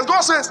received Jesus.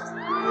 God says,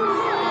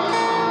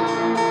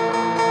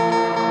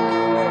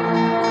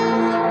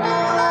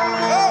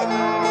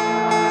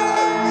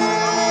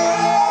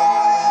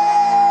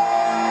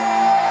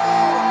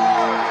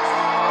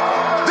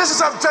 this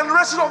is a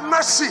generation of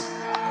mercy.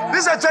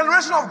 This is a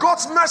generation of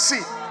God's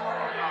mercy.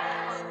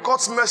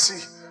 God's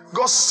mercy.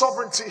 God's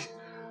sovereignty.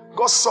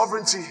 God's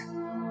sovereignty.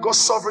 God's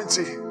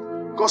sovereignty.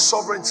 God's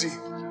sovereignty.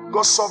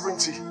 God's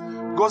sovereignty.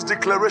 God's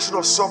declaration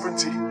of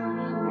sovereignty.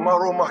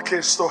 Maroma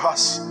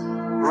kestohas.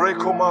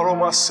 Reko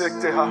maroma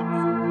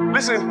sekteha.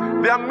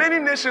 Listen, there are many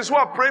nations who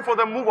are praying for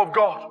the move of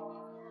God.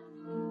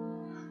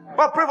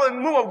 But praying for the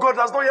move of God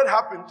has not yet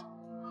happened.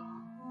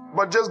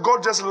 But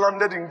God just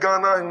landed in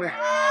Ghana and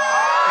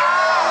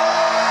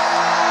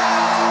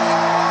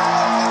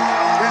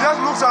he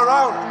just looks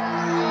around.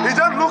 He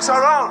just looks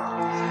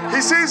around.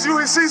 He sees you,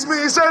 he sees me.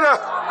 He said, hey!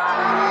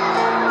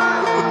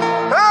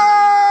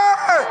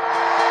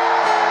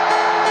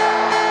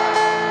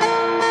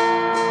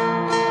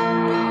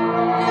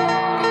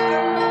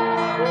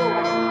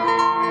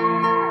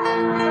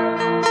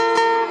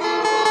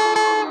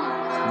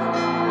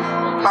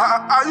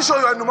 Are you sure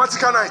you are a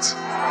Pneumatica night?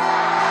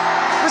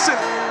 Listen,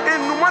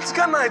 in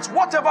Pneumatica night,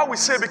 whatever we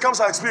say becomes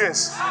our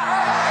experience.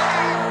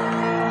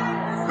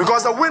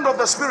 Because the wind of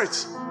the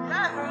Spirit.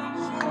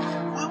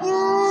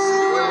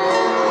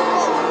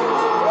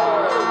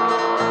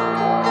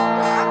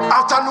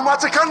 After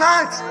Pneumatica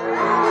night.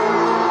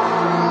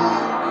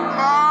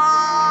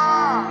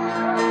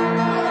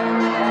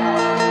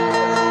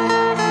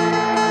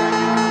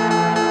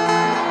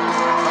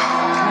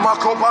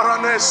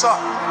 Makobaranesa.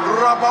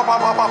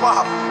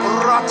 Rabababa,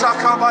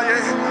 Ratakabaye,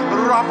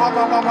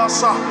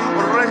 Rabababasa,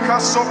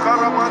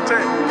 Rekasokaramate,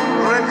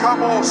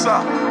 Rekabosa,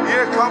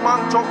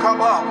 Yekamanto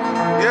Kaba,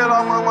 Yela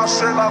Mama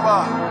Shelaba,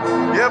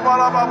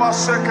 Yebalababa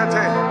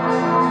Sekete.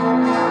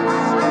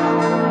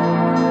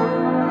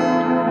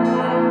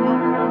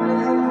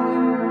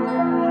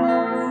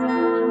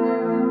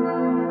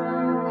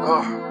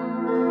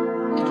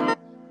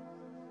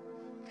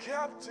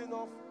 Captain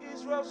of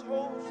Israel's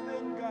host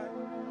and guide.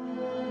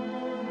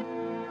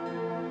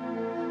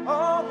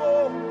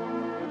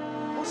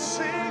 Who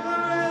sing the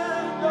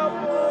land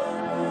above,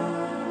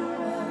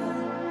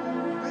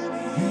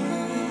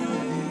 beneath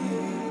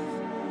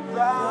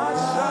the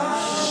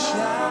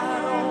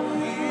shadow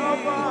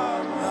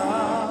above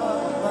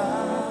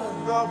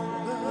the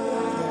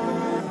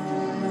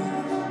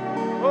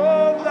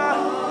oh, that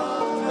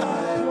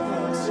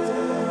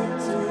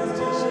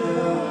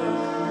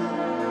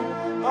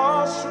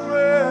our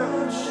strength,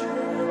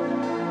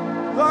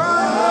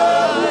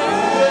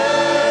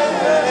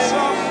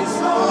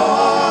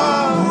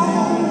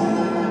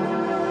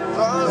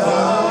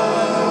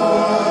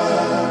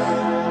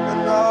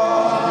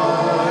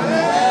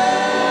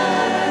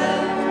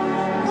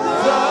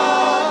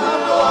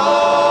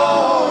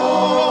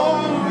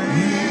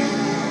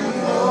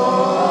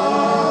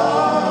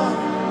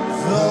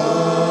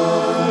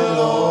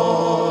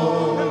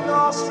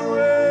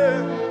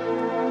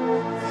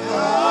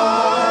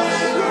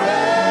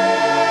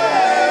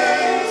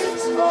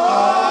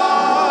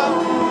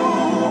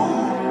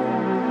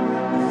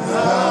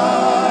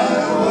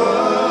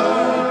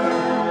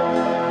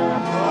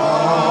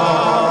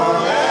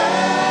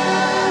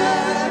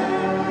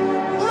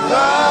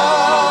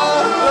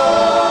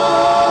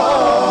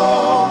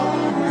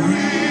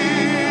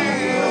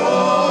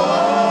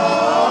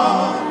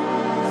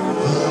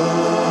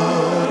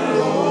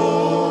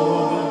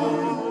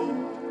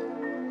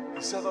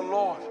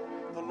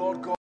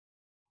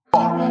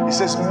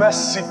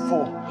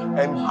 merciful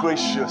and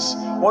gracious.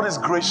 What is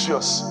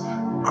gracious?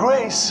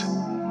 Grace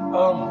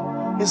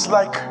is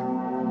like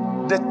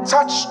the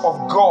touch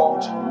of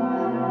God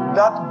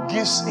that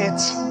gives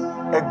it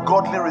a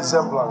godly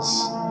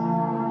resemblance.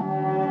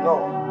 No,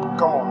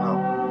 come on now.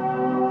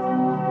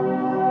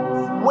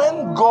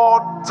 When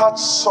God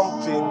touches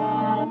something,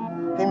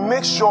 He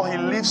makes sure He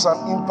leaves an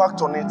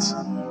impact on it,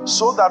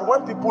 so that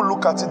when people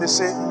look at it, they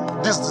say,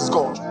 "This is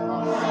God."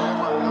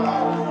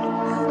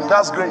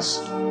 That's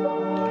grace.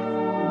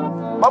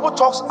 Bible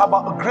talks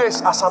about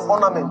grace as an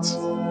ornament.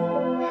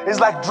 It's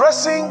like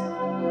dressing,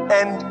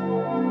 and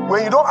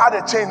when you don't add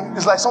a chain,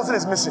 it's like something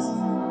is missing.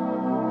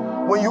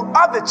 When you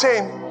add the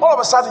chain, all of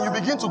a sudden you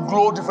begin to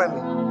glow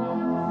differently.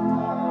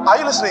 Are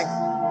you listening?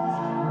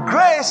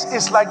 Grace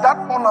is like that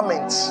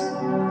ornament.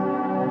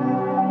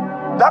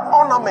 That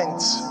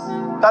ornament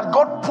that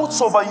God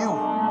puts over you.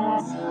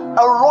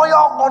 A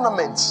royal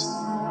ornament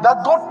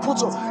that God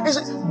puts over.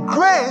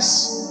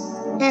 Grace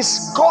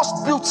is God's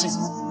beauty.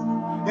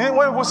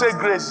 When people say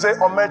grace, say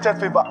unmerited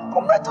favor.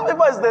 Unmerited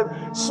favor is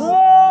the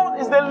small,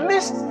 is the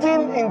least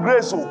thing in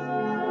grace.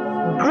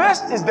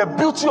 Grace is the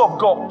beauty of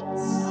God.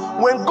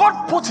 When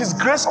God puts His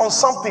grace on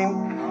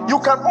something, you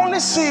can only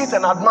see it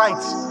and admire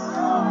it.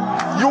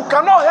 You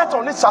cannot hate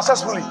on it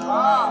successfully.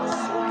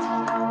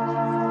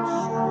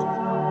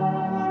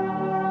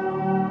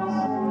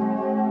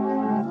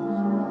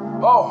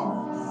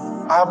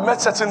 Oh, I have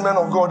met certain men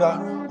of God that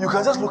you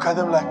can just look at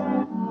them like,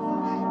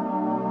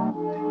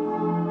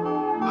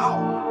 wow.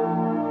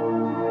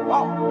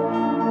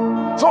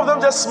 Wow. Some of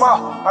them just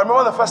smile. I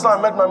remember the first time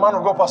I met my man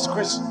of God, Pastor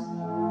Chris.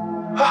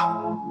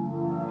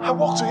 I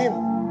walked to him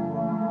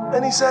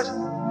and he said,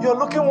 "You're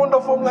looking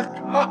wonderful." I'm like,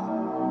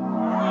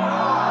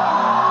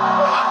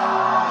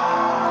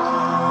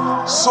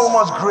 So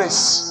much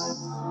grace.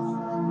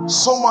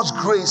 So much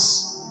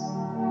grace.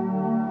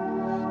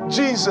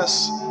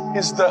 Jesus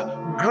is the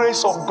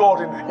grace of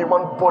God in the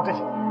human body.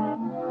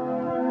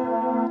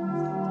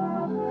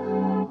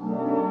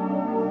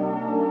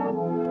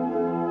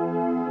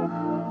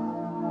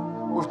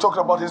 We've talked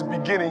about His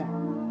beginning,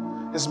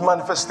 His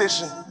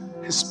manifestation,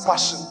 His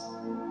passion.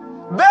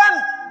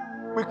 Then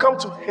we come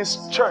to His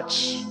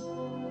church.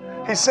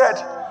 He said,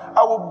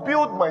 "I will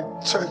build my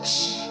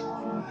church,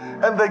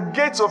 and the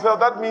gates of hell."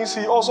 That means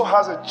He also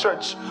has a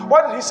church.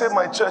 Why did He say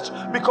my church?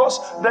 Because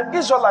the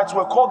Israelites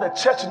were called the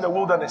church in the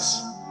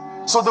wilderness.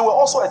 So they were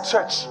also a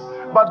church.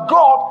 But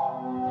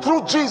God,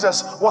 through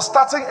Jesus, was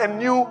starting a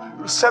new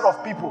set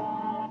of people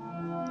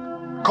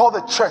called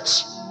the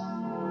church.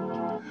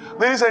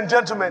 Ladies and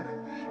gentlemen,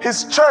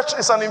 His church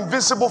is an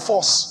invisible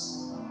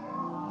force.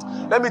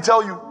 Let me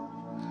tell you,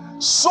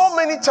 so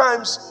many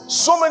times,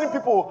 so many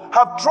people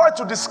have tried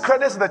to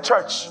discredit the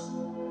church.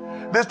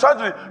 They try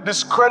to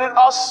discredit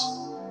us.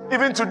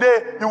 Even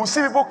today, you will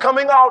see people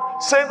coming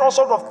out saying all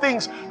sorts of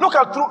things. Look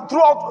at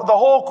throughout the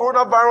whole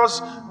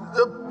coronavirus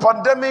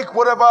pandemic,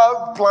 whatever,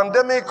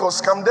 plandemic or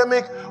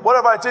scamdemic,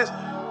 whatever it is.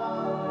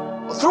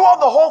 Throughout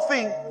the whole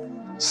thing,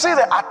 see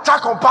the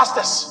attack on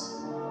pastors.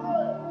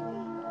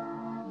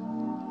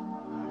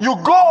 You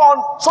go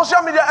on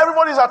social media,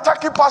 everybody's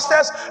attacking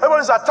pastors,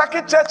 everybody's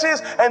attacking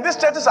churches, and these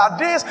churches are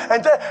this,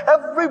 and that.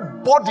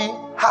 Everybody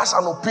has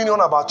an opinion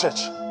about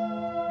church.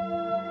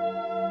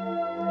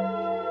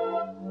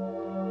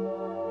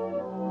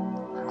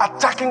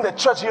 Attacking the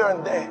church here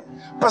and there,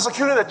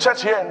 persecuting the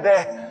church here and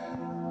there.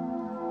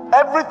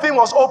 Everything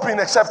was open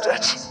except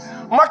church.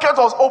 Market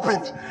was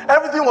opened.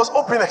 Everything was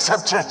open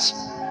except church.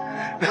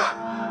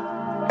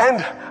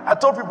 And I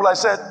told people, I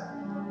said,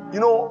 you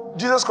know,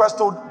 Jesus Christ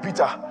told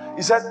Peter,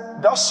 He said,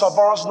 "Thou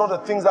sufferest not the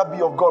things that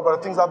be of God, but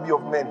the things that be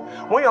of men."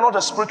 When you're not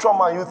a spiritual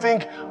man, you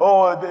think,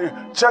 oh, the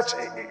church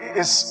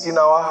is in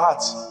our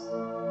hearts.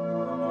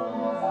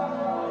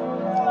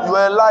 You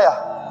are a liar.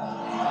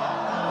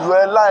 You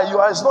are a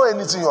liar. It's not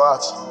anything in your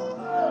heart.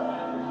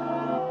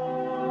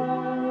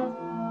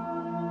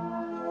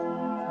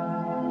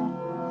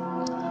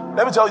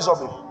 Let me tell you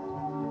something.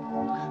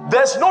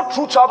 There's no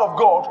true child of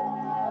God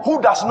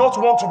who does not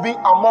want to be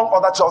among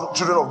other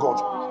children of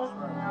God.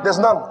 There's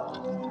none.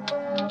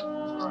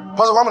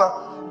 Pastor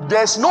Wamina,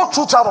 there's no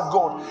true child of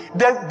God.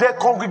 The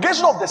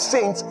congregation of the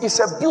saints is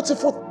a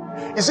beautiful,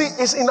 you see,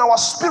 it's in our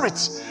spirit.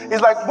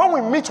 It's like when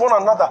we meet one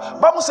another.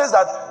 Bible says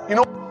that, you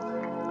know,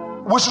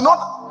 we should not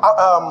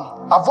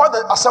avoid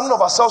the assembling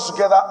of ourselves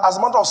together as a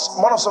matter of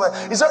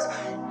ceremony. He said,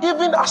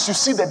 even as you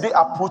see the day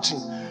approaching,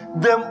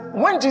 then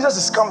when Jesus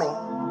is coming,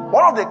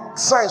 one of the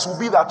signs will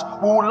be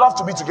that we will love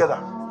to be together.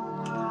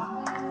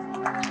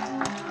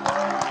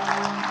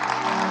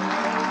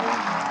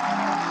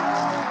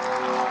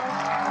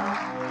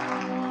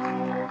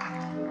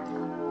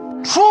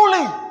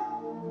 Truly,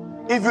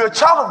 if you're a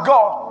child of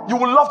God, you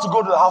will love to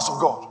go to the house of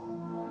God.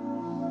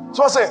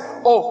 So I say,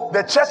 oh,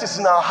 the church is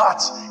in our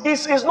hearts.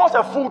 It's not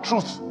a full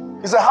truth.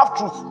 It's a half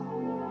truth.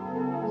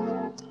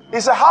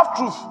 It's a half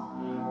truth.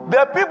 There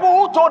are people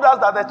who told us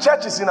that the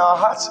church is in our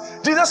hearts.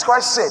 Jesus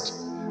Christ said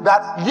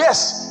that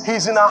yes, He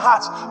is in our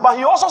hearts. But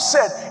He also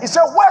said, He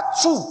said, where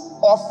 2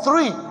 or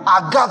 3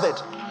 are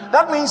gathered.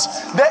 That means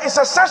there is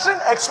a certain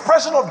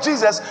expression of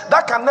Jesus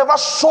that can never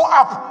show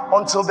up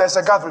until there's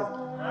a gathering.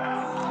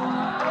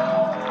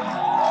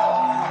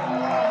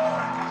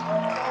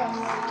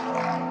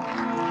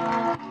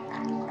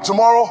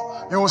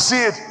 Tomorrow, you will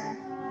see it.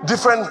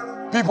 Different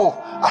people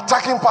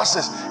attacking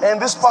pastors. And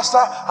this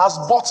pastor has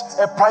bought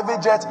a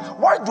private jet.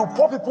 Why do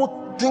poor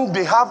people think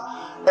they have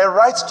a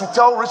right to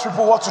tell rich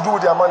people what to do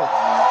with their money?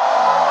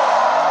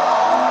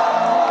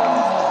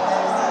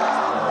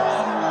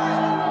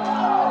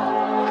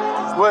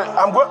 Well,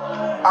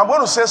 I'm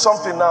going to say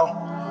something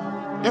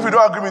now. If you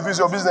don't agree with me, it's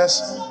your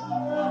business.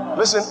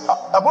 Listen,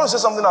 I'm going to say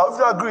something now. If you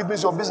don't agree with me,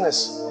 it's your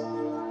business.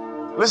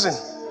 Listen.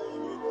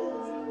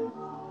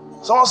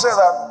 Someone said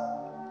that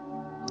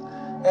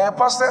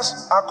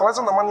pastors are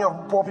collecting the money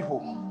of poor people.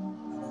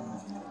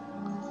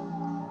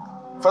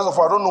 First of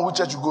all, I don't know which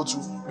church you go to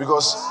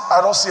because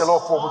I don't see a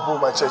lot of poor people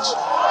in my church.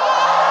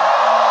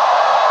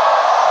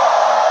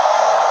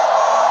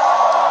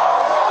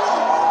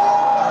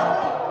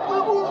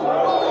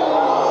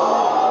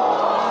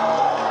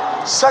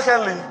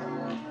 Secondly,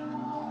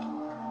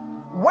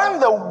 when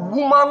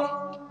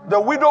the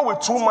widow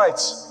with 2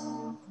 mites,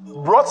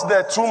 brought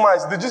their 2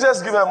 mites, did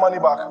Jesus give her money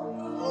back?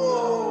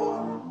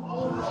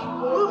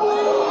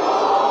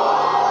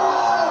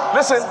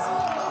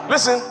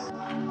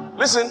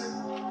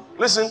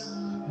 Listen.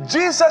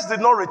 Jesus did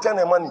not return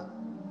her money.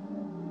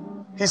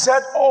 He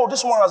said, oh,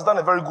 this one has done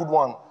a very good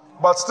one,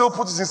 but still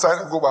put it inside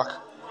and go back.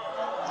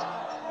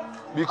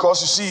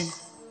 Because you see,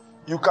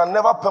 you can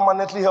never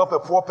permanently help a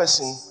poor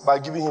person by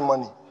giving him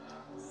money.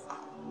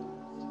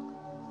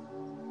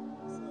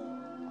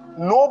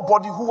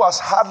 Nobody who has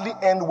hardly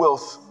earned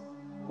wealth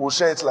will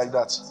share it like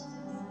that.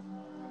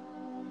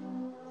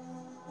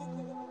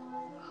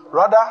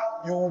 Rather,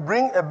 you will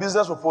bring a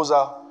business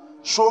proposal,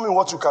 show me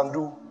what you can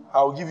do,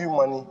 I will give you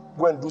money,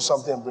 go and do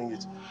something and bring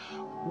it.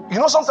 You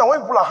know, sometimes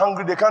when people are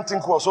hungry, they can't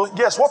think well. So,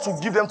 yes, what to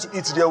give them to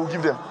eat, they will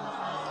give them.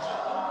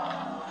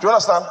 Do you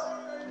understand?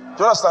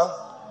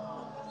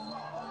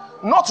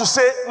 Not to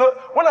say,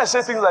 look, when I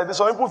say things like this,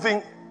 some people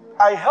think,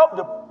 I help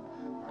the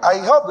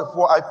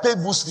poor, I pay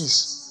boost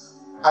fees.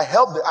 I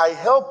help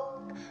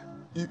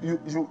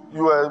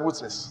you are a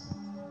witness.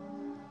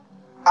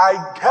 I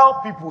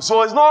help people.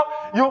 So it's not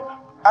you.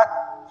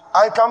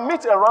 I can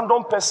meet a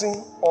random person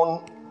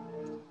on.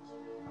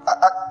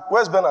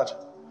 Where's Bernard?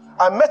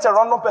 I met a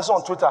random person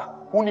on Twitter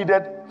who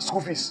needed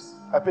school fees.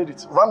 I paid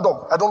it.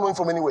 Random. I don't know him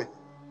from anywhere.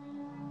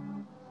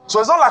 So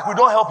it's not like we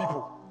don't help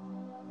people.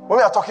 When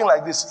we are talking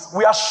like this,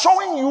 we are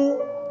showing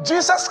you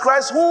Jesus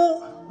Christ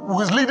who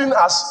is leading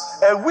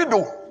us. A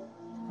widow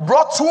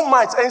brought 2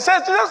 mites. And he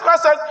says, Jesus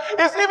Christ said,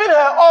 it's even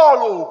her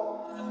all.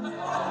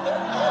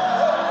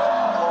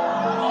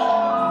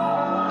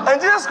 And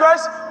Jesus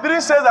Christ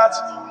didn't say that,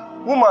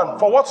 woman,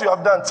 for what you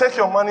have done, take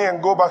your money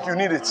and go back. You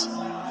need it.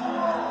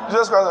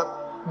 Jesus Christ said,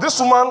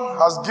 this woman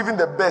has given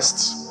the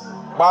best,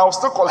 but I'll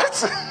still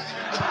collect it.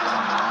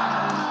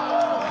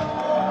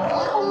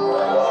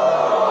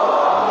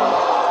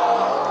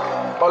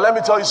 But let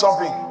me tell you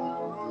something.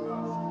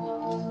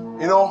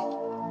 You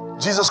know,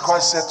 Jesus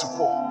Christ said to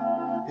Paul,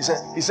 he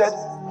said,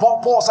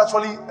 Paul was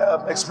actually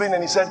explaining,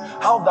 and he said,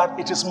 how that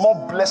it is more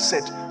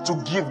blessed to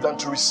give than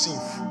to receive.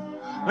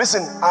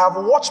 Listen, I have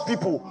watched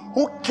people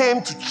who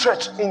came to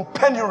church in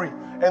penury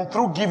and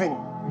through giving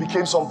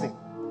became something.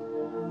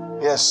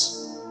 Yes.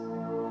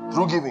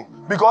 Through giving.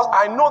 Because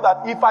I know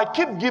that if I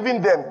keep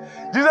giving them,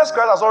 Jesus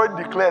Christ has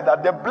already declared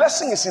that the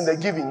blessing is in the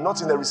giving,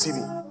 not in the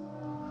receiving.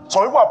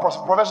 Some people are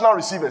professional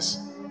receivers.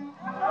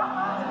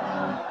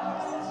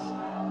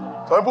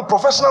 Some people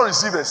professional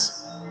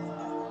receivers.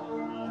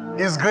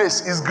 It's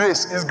grace, it's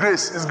grace, it's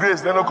grace, it's grace.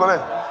 They don't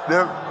collect.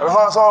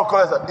 Someone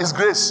collect that. It's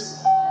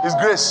grace, it's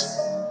grace,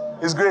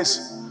 it's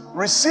grace.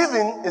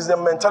 Receiving is the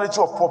mentality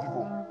of poor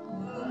people.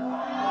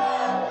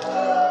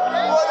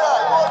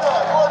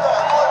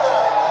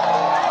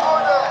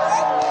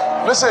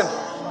 Listen.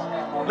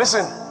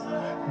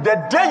 The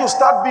day you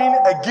start being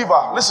a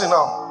giver, listen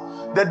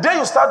now. The day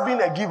you start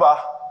being a giver,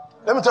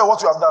 let me tell you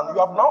what you have done. You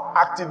have now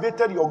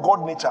activated your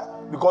God nature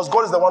because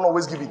God is the one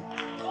always giving.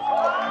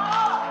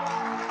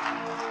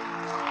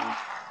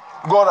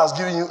 God has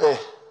given you air.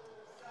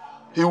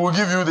 He will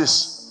give you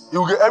this. He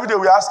will give, every day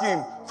we are asking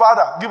him,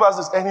 Father, give us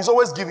this. And he's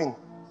always giving.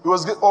 He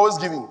was always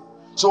giving.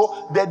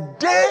 So the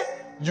day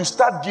you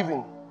start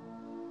giving,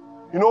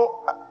 you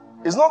know,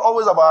 it's not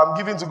always about I'm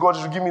giving to God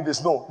to give me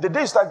this. No. The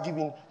day you start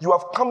giving, you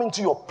have come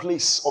into your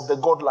place of the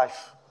God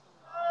life.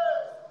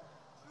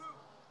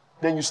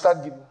 Then you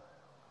start giving.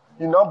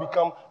 You now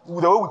become, the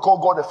way we call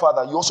God a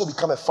father, you also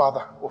become a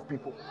father of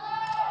people.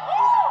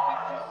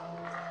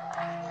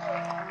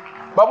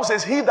 Bible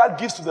says, he that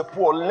gives to the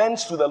poor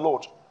lends to the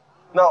Lord.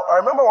 Now, I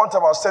remember one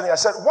time I was telling you, I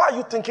said, why are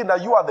you thinking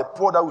that you are the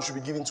poor that we should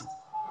be giving to?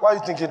 Why are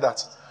you thinking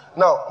that?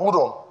 Now, hold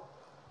on.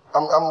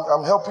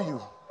 I'm helping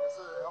you.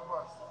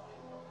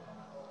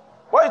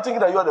 Why are you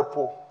thinking that you are the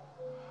poor?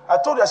 I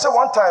told you, I said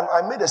one time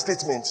I made a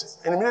statement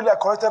and immediately I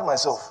corrected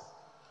myself.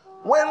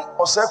 When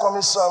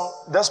Osekwami's son,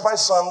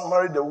 Despite's son,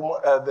 married the woman,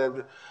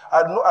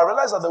 I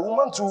realized that the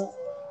woman too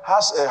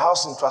has a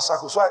house in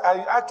Trasaco. So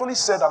I actually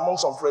said among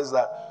some friends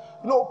that,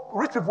 you know,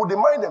 rich people, they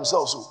marry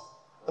themselves. So.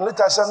 And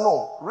later I said,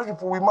 no, rich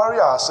people, we marry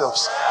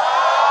ourselves.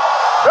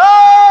 Hey!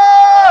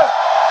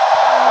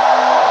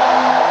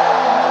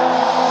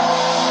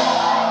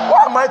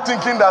 Why am I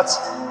thinking that?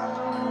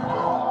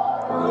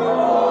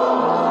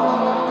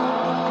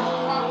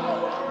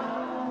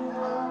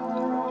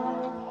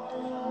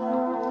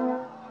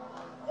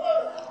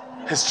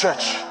 His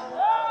church,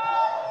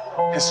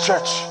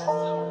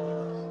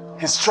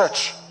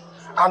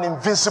 an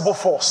invincible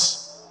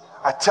force.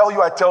 I tell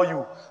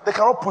you, they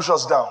cannot push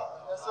us down.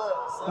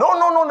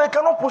 No, they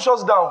cannot push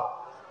us down.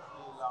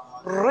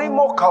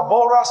 Remo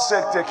Kabora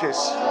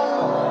Sektekes.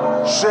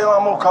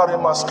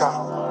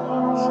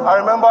 I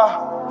remember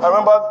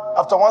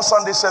after one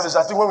Sunday service,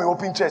 I think when we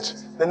opened church,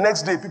 the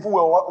next day people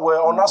were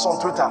on us on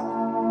Twitter,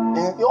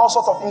 in all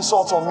sorts of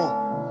insults on me.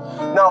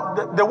 Now,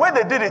 the way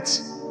they did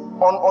it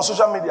on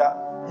social media,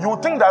 you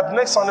would think that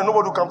next Sunday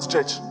nobody will come to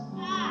church.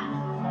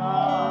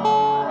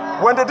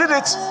 When they did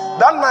it,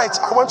 that night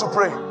I went to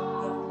pray.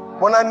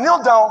 When I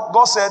knelt down,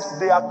 God said,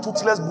 they are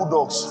toothless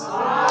bulldogs.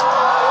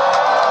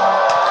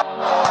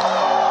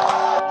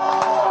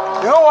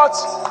 You know what?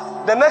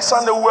 The next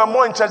Sunday we were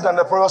more in church than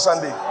the previous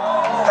Sunday.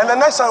 And the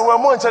next Sunday we were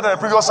more in church than the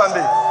previous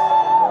Sunday.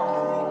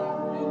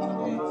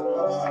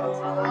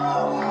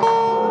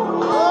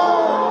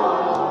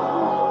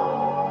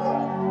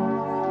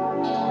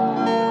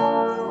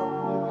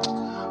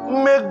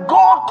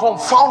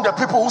 confound the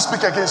people who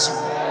speak against you.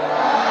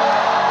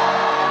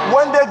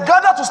 When they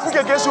gather to speak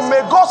against you,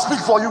 may God speak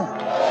for you.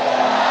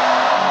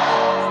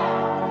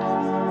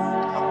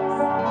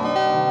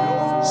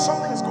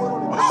 Something is going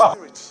on in the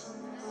spirit.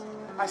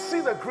 I see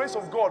the grace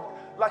of God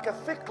like a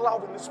thick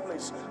cloud in this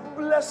place.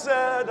 Blessed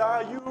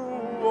are you, O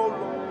Lord,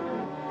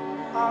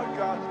 our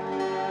God,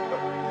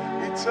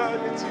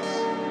 eternity's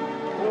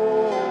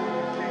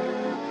holy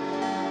King.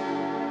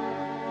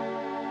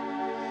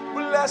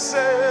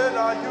 Blessed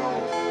are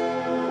you,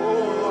 O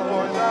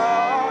Lord,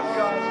 our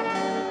God,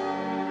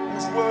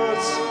 whose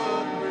words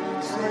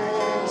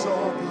streams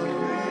of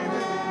living.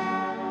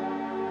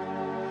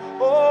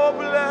 Oh,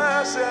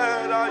 blessed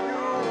are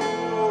you,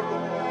 O Lord,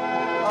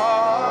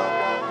 our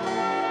God,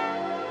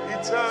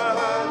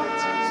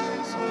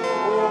 eternity's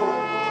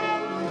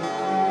holy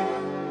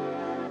King.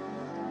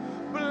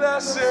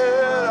 Blessed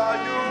are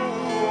you,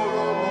 O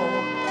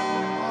Lord,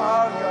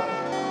 our God,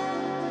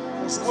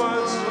 whose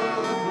words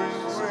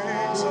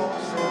brings on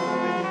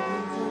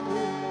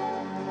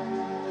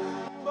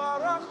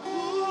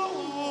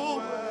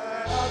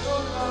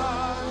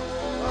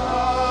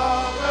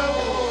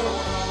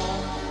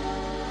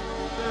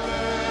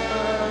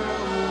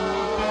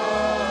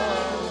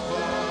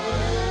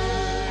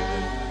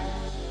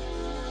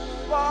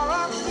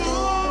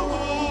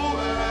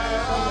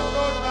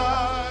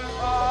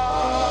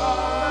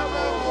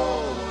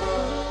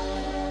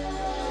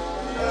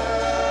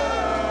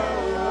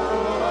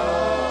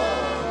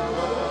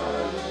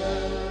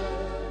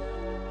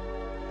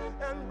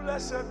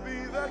blessed be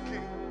the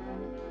King,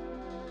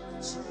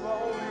 to the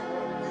Holy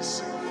One we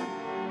sing.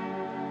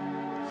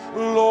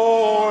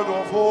 Lord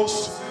of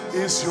hosts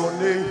is your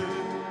name.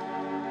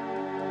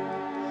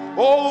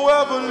 Oh,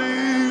 ever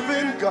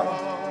living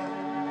God,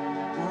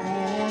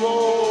 rule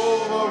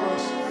over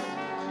us,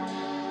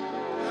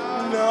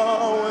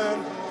 now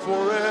and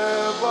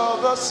forever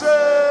the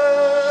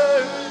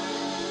same.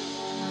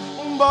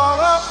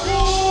 Barak Hu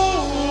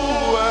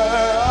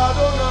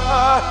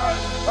Adonai,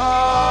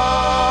 Amen.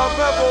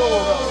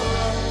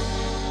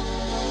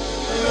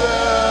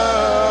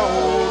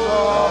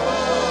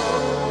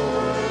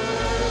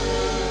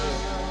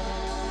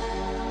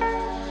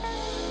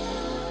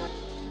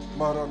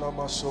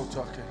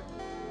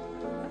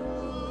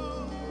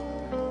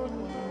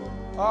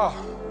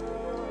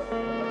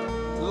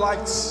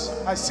 Lights.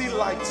 I see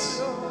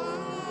lights.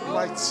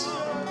 Lights.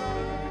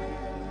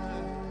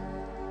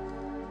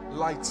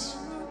 Lights.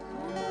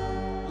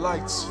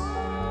 Lights.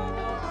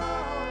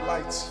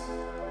 Lights.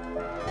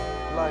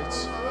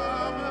 Lights.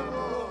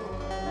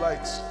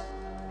 Lights.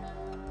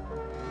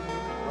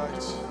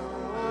 Lights.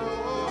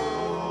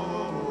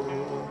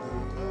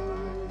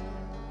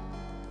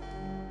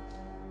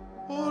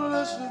 Oh,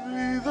 blessed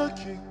be the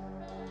King.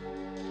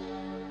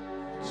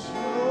 It's the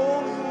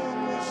only one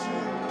we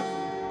sing.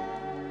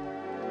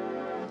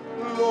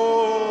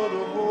 Lord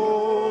of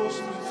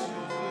hosts.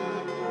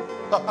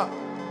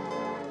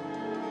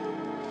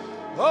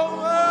 Oh,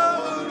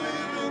 ever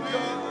living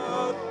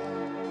God,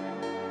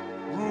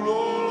 rule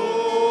all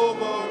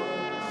over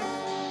us,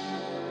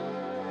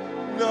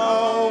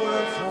 now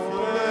and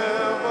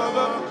forever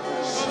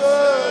the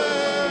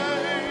same.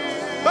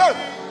 Hey!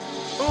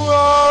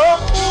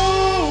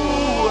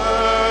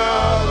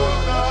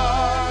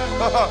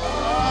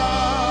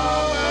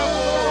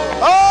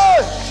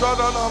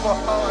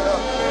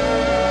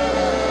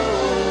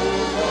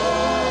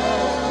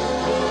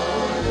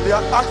 There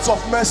are acts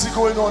of mercy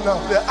going on now.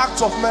 There are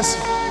acts of mercy.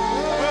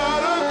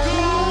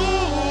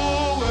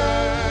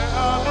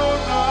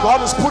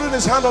 God is putting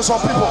his hand on some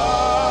people.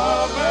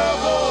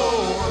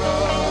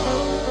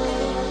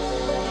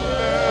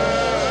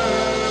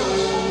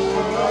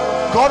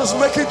 God is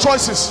making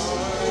choices.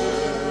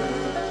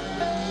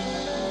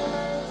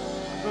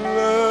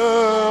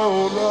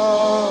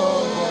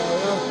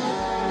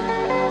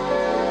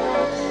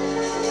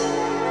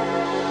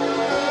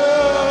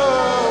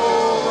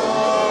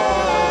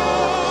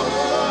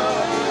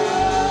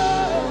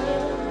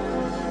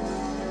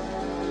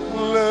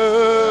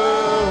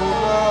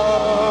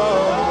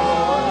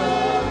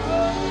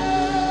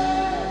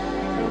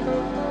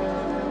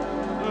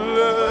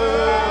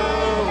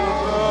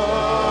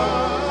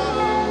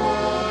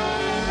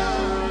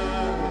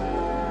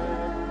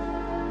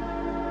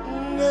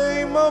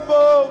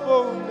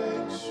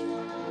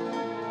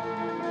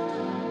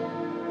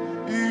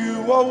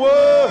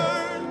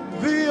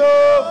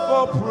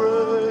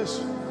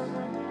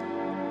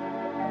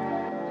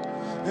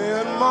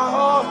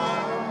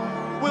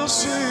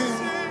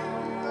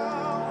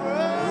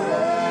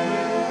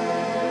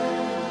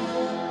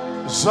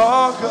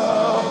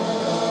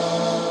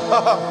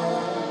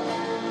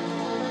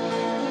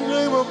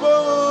 Name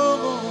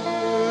above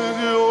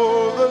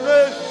you're the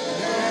name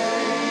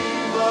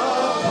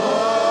above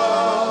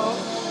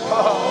all names.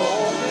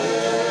 You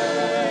are worthy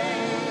of all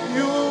praise. You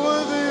are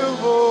worthy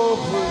of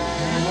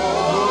all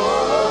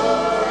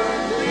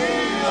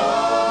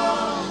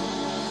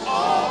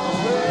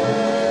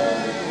praise.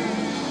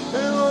 And my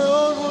heart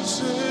will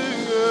sing,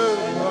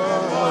 and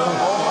my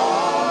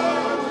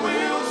heart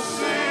will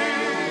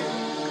sing.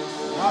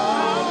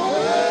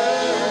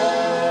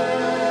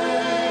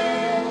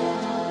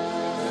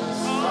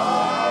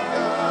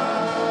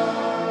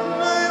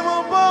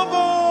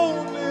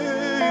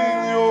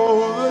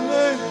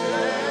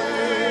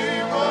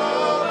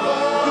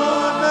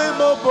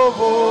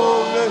 of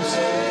all nations.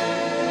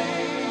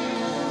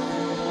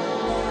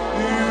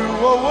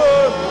 You are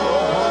worthy.